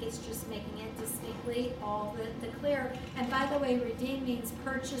 I think it's just making it distinctly all the clearer. And by the way, redeemed means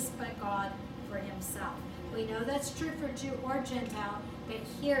purchased by God for himself. We know that's true for Jew or Gentile, but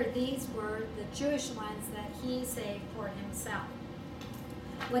here these were the Jewish ones that he saved for himself.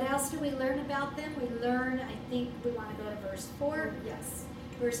 What else do we learn about them? We learn, I think we want to go to verse 4. Yes.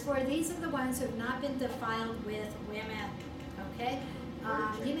 Verse 4, these are the ones who have not been defiled with women. Okay?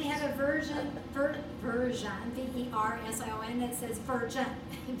 You may have a version, V-E-R-S-I-O-N, that says virgin,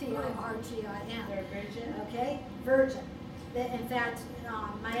 V-I-R-G-I-N. They're virgin. Okay? Virgin. In fact,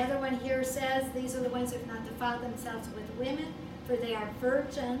 my other one here says, these are the ones who have not defiled themselves with women, for they are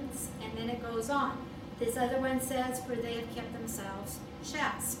virgins, and then it goes on. This other one says, for they have kept themselves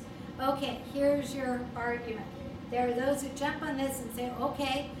chaste. Okay, here's your argument. There are those who jump on this and say,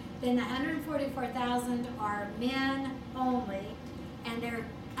 okay, then the 144,000 are men only, and they're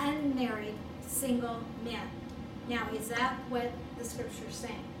unmarried single men. Now, is that what the scripture's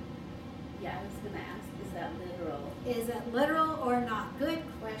saying? Yeah, I was going to ask, is that literal? Is it literal or not? Good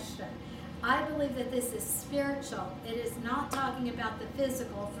question. I believe that this is spiritual. It is not talking about the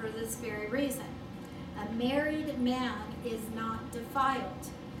physical for this very reason. A married man is not defiled.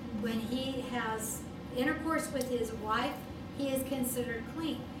 When he has intercourse with his wife, he is considered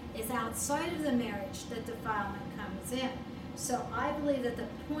clean. It's outside of the marriage that defilement comes in. So I believe that the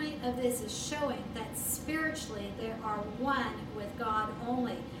point of this is showing that spiritually they are one with God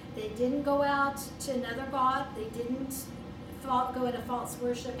only. They didn't go out to another god. They didn't go into false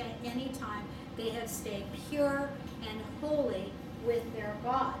worship at any time. They have stayed pure and holy with their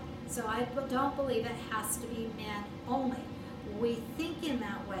God. So I don't believe it has to be men only. We think in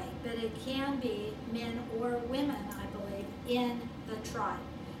that way, but it can be men or women, I believe, in the tribe.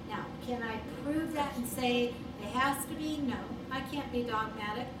 Now, can I prove that and say it has to be? No, I can't be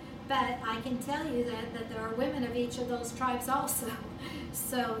dogmatic, but I can tell you that there are women of each of those tribes also.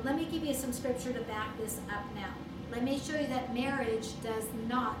 So let me give you some scripture to back this up now. Let me show you that marriage does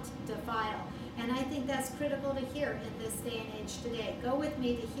not defile. And I think that's critical to hear in this day and age today. Go with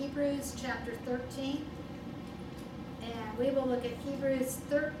me to Hebrews chapter 13. And we will look at Hebrews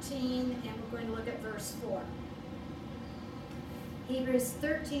 13, and we're going to look at verse 4. Hebrews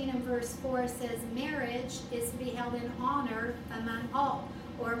 13 and verse 4 says, marriage is to be held in honor among all.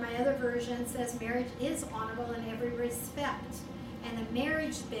 Or my other version says, marriage is honorable in every respect. And the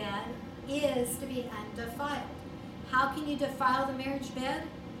marriage bed is to be undefiled. How can you defile the marriage bed?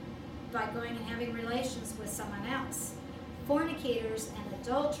 By going and having relations with someone else. Fornicators and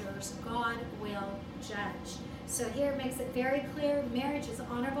adulterers, God will judge. So here it makes it very clear, marriage is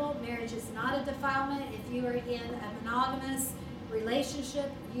honorable. Marriage is not a defilement. If you are in a monogamous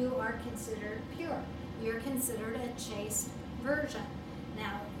relationship, you are considered pure. You're considered a chaste virgin.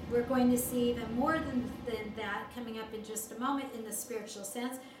 Now, we're going to see even more than that coming up in just a moment in the spiritual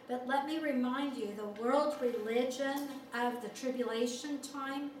sense. But let me remind you, the world religion of the tribulation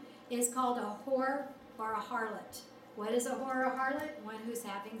time is called a whore or a harlot. What is a whore or a harlot? One who's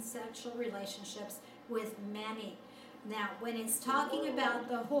having sexual relationships with many. Now, when it's talking about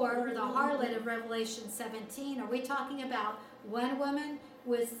the whore or the harlot of Revelation 17, are we talking about one woman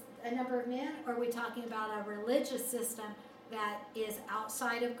with a number of men, or are we talking about a religious system that is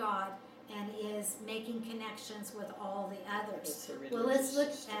outside of God and is making connections with all the others? Well, let's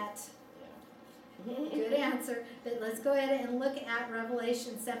look at, good answer, but let's go ahead and look at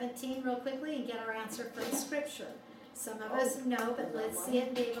Revelation 17 real quickly and get our answer from Scripture. Some of us know, but let's see it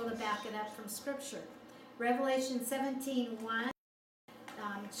and be able to back it up from Scripture. Revelation 17:1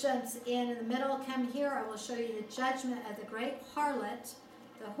 jumps in the middle. Come here, I will show you the judgment of the great harlot,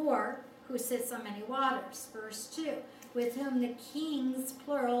 the whore, who sits on many waters. Verse 2, with whom the kings,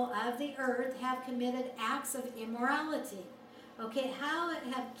 plural, of the earth have committed acts of immorality. Okay, how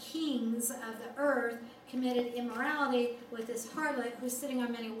have kings of the earth committed immorality with this harlot who's sitting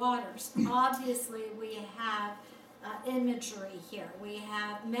on many waters? Obviously, we have imagery here. We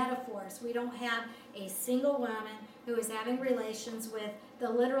have metaphors. We don't have a single woman who is having relations with the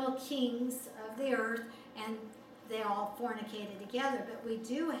literal kings of the earth and they all fornicated together. But we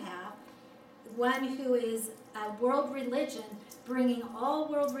do have one who is a world religion, bringing all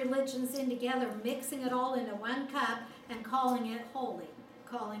world religions in together, mixing it all into one cup and calling it holy,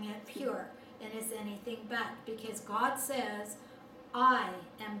 calling it pure. And it's anything but, because God says, I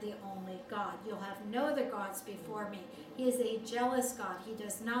am the only God. You'll have no other gods before me. He is a jealous God. He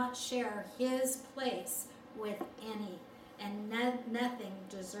does not share his place with any, and nothing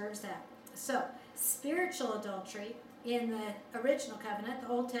deserves that. So, spiritual adultery in the original covenant, the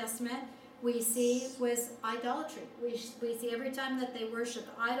Old Testament, we see was idolatry. We see every time that they worshiped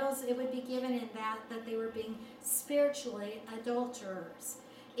idols, it would be given in that they were being spiritually adulterers.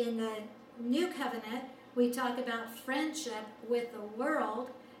 In the New Covenant, we talk about friendship with the world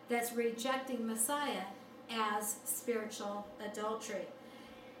that's rejecting Messiah as spiritual adultery.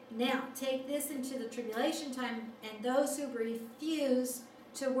 Now, take this into the tribulation time, and those who refuse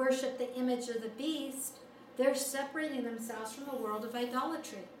to worship the image of the beast, they're separating themselves from a world of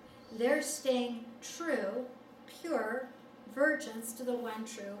idolatry. They're staying true, pure virgins to the one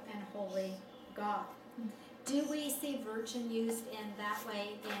true and holy God. Do we see virgin used in that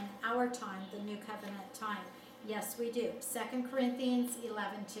way in our time, the New Covenant time? Yes, we do. 2 Corinthians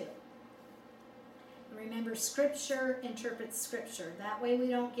 11:2. Remember, Scripture interprets Scripture. That way we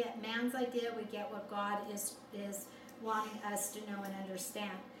don't get man's idea, we get what God is wanting us to know and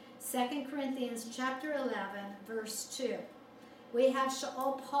understand. 2 Corinthians chapter 11, verse 2. We have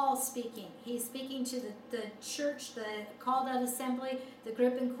Shaul Paul speaking. He's speaking to the church, the called out assembly, the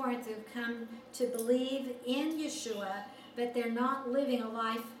group in Corinth who've come to believe in Yeshua, but they're not living a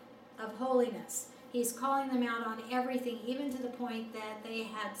life of holiness. He's calling them out on everything, even to the point that they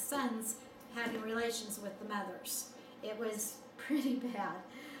had sons having relations with the mothers. It was pretty bad.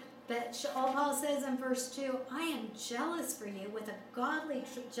 But Shaul Paul says in verse 2, I am jealous for you with a godly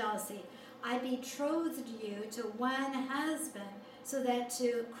jealousy. I betrothed you to one husband, so that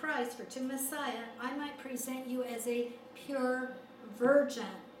to Christ, or to Messiah, I might present you as a pure virgin.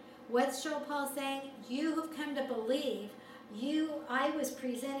 What's Shaul Paul saying? You who've come to believe, I was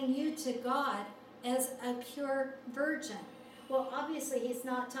presenting you to God as a pure virgin. Well, obviously he's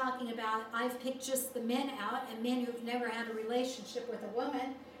not talking about I've picked just the men out and men who've never had a relationship with a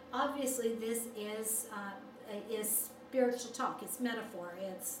woman. Obviously this is spiritual talk. It's metaphor.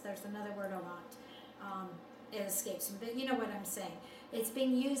 There's another word I want. It escapes me, but you know what I'm saying. It's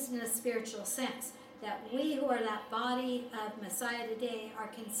being used in a spiritual sense, that we who are that body of Messiah today are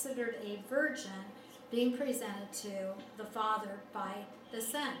considered a virgin being presented to the Father by the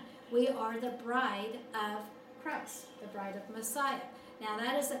Son. We are the bride of Christ, the bride of Messiah. Now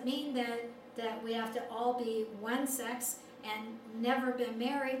that doesn't mean that we have to all be one sex and never been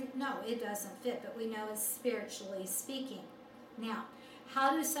married. No, it doesn't fit, but we know it's spiritually speaking. Now,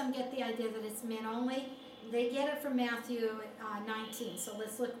 how do some get the idea that it's men only? They get it from Matthew 19. So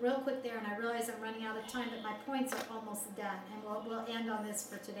let's look real quick there, and I realize I'm running out of time, but my points are almost done, and we'll end on this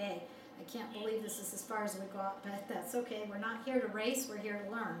for today. I can't believe this is as far as we got, but that's okay. We're not here to race, we're here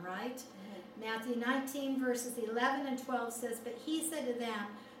to learn, right? Mm-hmm. Matthew 19 verses 11 and 12 says, but he said to them,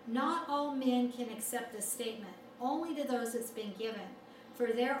 not all men can accept this statement, only to those it's been given. For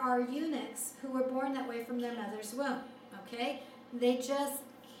there are eunuchs who were born that way from their mother's womb. Okay?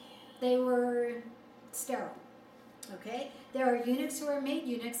 They were sterile. Okay? There are eunuchs who are made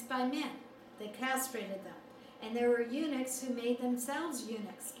eunuchs by men. They castrated them. And there were eunuchs who made themselves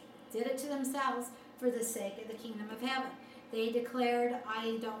eunuchs, did it to themselves for the sake of the kingdom of heaven. They declared,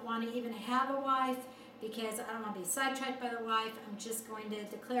 I don't want to even have a wife because I don't want to be sidetracked by the wife. I'm just going to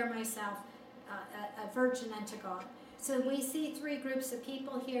declare myself a virgin unto God. So we see three groups of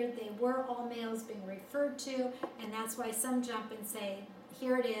people here. They were all males being referred to, and that's why some jump and say,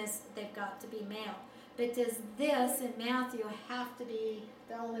 here it is, they've got to be male. But does this in Matthew have to be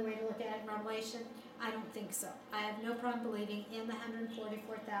the only way to look at it in Revelation? I don't think so. I have no problem believing in the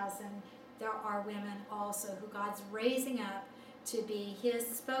 144,000 there are women also who God's raising up to be his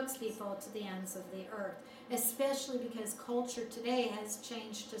spokespeople to the ends of the earth, especially because culture today has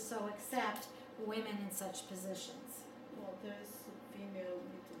changed to so accept women in such positions. Well, there's female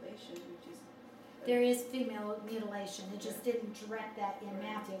mutilation, which is... There is female mutilation. It just didn't direct that in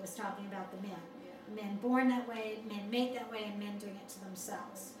Matthew. It was talking about the men. Yeah. Men born that way, men made that way, and men doing it to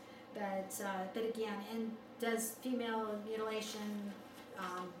themselves. But again, and does female mutilation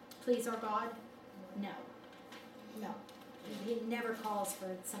please our God? No. No. He never calls for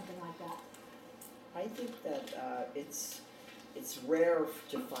something like that. I think that it's rare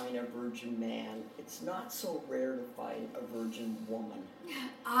to find a virgin man. It's not so rare to find a virgin woman.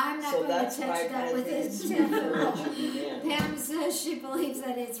 I'm not so going to touch that with this. Pam says she believes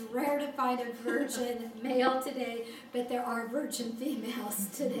that it's rare to find a virgin male today, but there are virgin females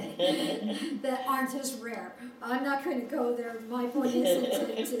today that aren't as rare. I'm not going to go there. My point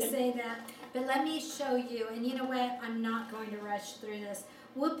isn't to say that. But let me show you, and you know what? I'm not going to rush through this.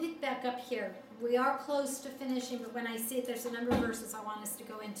 We'll pick back up here. We are close to finishing, but when I see it, there's a number of verses I want us to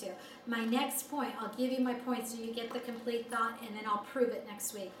go into. My next point, I'll give you my point so you get the complete thought, and then I'll prove it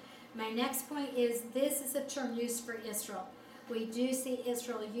next week. My next point is, this is a term used for Israel. we do see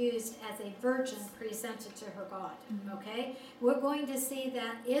Israel used as a virgin presented to her God, okay? We're going to see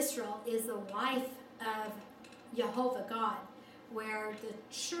that Israel is the wife of Jehovah God, where the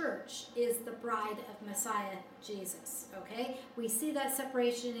church is the bride of Messiah Jesus, okay? We see that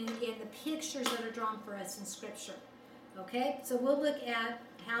separation in the pictures that are drawn for us in Scripture, okay? So we'll look at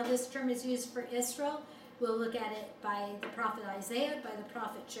how this term is used for Israel. We'll look at it by the prophet Isaiah, by the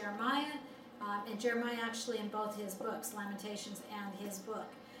prophet Jeremiah, and Jeremiah actually in both his books, Lamentations and his book.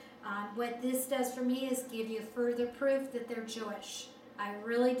 What this does for me is give you further proof that they're Jewish. I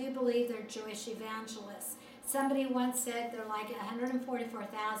really do believe they're Jewish evangelists. Somebody once said they're like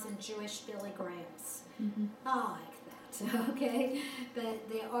 144,000 Jewish Billy Grahams. I like that, okay? But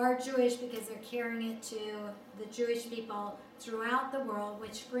they are Jewish because they're carrying it to the Jewish people throughout the world,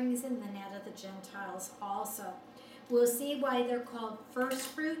 which brings in the net of the Gentiles also. We'll see why they're called first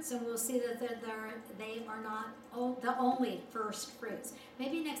fruits, and we'll see that they are not the only first fruits.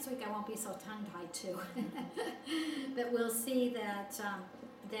 Maybe next week I won't be so tongue-tied too. But we'll see that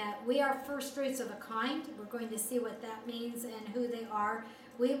that we are first fruits of a kind. We're going to see what that means and who they are.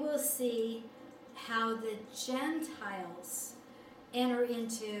 We will see how the Gentiles enter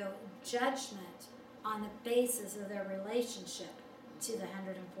into judgment on the basis of their relationship to the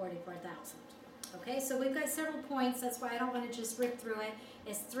 144,000. Okay, so we've got several points. That's why I don't want to just rip through it.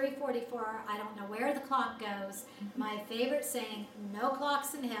 It's 3:44. I don't know where the clock goes. My favorite saying, no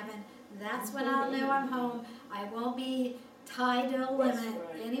clocks in heaven. That's when I'll know I'm home. I won't be tied to a limit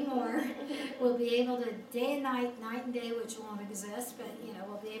anymore. We'll be able to day and night, night and day, which won't exist, but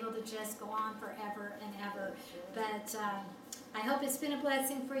we'll be able to just go on forever and ever. But I hope it's been a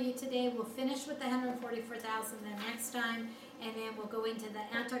blessing for you today. We'll finish with the 144,000 the next time, and then we'll go into the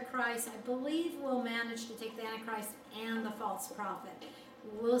Antichrist. I believe we'll manage to take the Antichrist and the false prophet.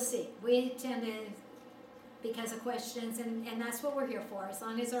 We'll see. We tend to, because of questions, and that's what we're here for, as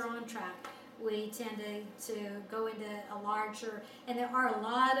long as they're on track. We tend to go into a larger, and there are a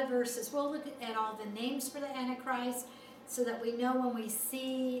lot of verses. We'll look at all the names for the Antichrist so that we know when we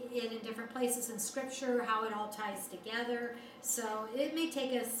see it in different places in Scripture how it all ties together. So it may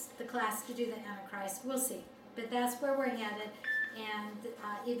take us the class to do the Antichrist. We'll see. But that's where we're headed. And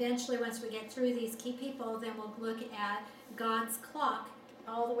eventually, once we get through these key people, then we'll look at God's clock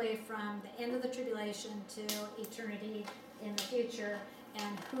all the way from the end of the tribulation to eternity in the future.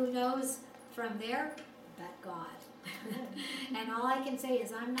 And who knows from there but God. And all I can say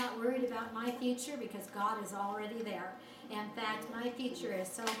is I'm not worried about my future because God is already there. In fact, my future is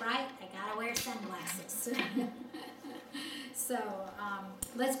so bright, I gotta wear sunglasses. So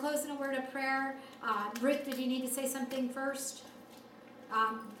let's close in a word of prayer. Ruth, did you need to say something first?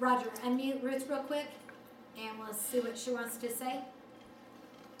 Roger, unmute Ruth real quick, and we'll see what she wants to say.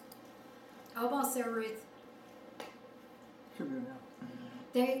 Almost there, Ruth. Should be now.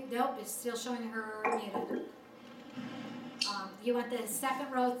 Nope, it's still showing her muted. You want the second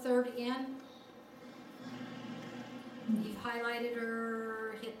row, third in? You've highlighted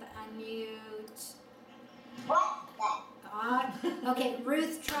her, hit the unmute. Okay,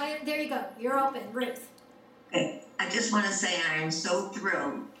 Ruth, try it. There you go. You're open, Ruth. Okay. I just want to say I am so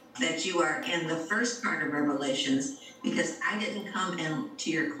thrilled that you are in the first part of Revelations because I didn't come into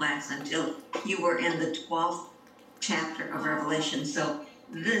your class until you were in the 12th chapter of Revelation. So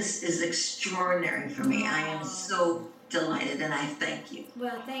this is extraordinary for me. I am so delighted and I thank you.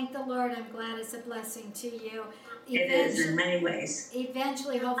 Well, thank the Lord. I'm glad it's a blessing to you. It is in many ways.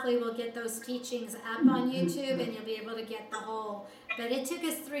 Eventually, hopefully, we'll get those teachings up on YouTube and you'll be able to get the whole. But it took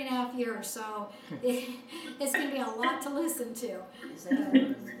us 3.5 years, so it's going to be a lot to listen to. Is that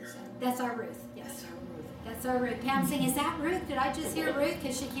Ruth? That's our Ruth, yes. That's our Ruth. Pam saying, is that Ruth? Did I just hear Ruth?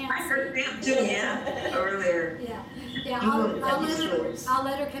 Because she can't I see. heard Pam too, yeah, earlier. Yeah, I'll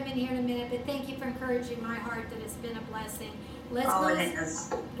let her come in here in a minute, but thank you for encouraging my heart that it's been a blessing. We'll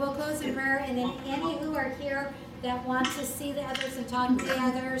close in prayer, and then any who are here that want to see the others and talk to the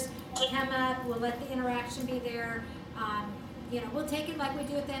others, come up. We'll let the interaction be there. We'll take it like we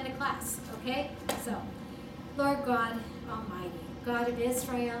do at the end of class, okay? So, Lord God Almighty, God of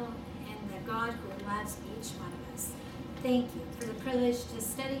Israel, and the God who loves each one of us, thank you for the privilege to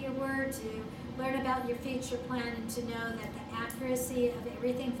study your word, to learn about your future plan, and to know that the accuracy of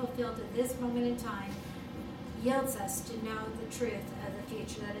everything fulfilled at this moment in time yields us to know the truth of the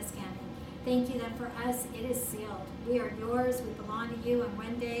future that is coming. Thank you that for us it is sealed. We are yours, we belong to you, and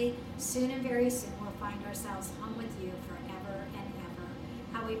one day, soon and very soon, we'll find ourselves home with you forever and ever.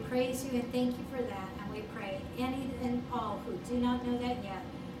 How we praise you and thank you for that, and we pray any and all who do not know that yet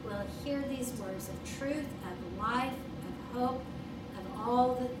will hear these words of truth, of life, of hope, of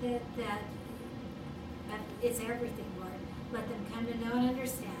all that it's everything, Lord. Let them come to know and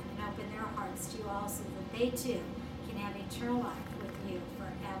understand and open their hearts to you all so that they too can have eternal life with you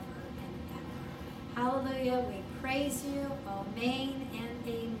forever and ever. Hallelujah. We praise you. Amen and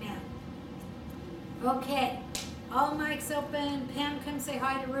amen. Okay. All mics open. Pam, come say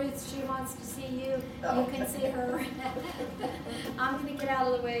hi to Ruth. She wants to see you. You can see her. I'm going to get out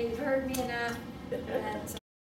of the way. You've heard me enough. But,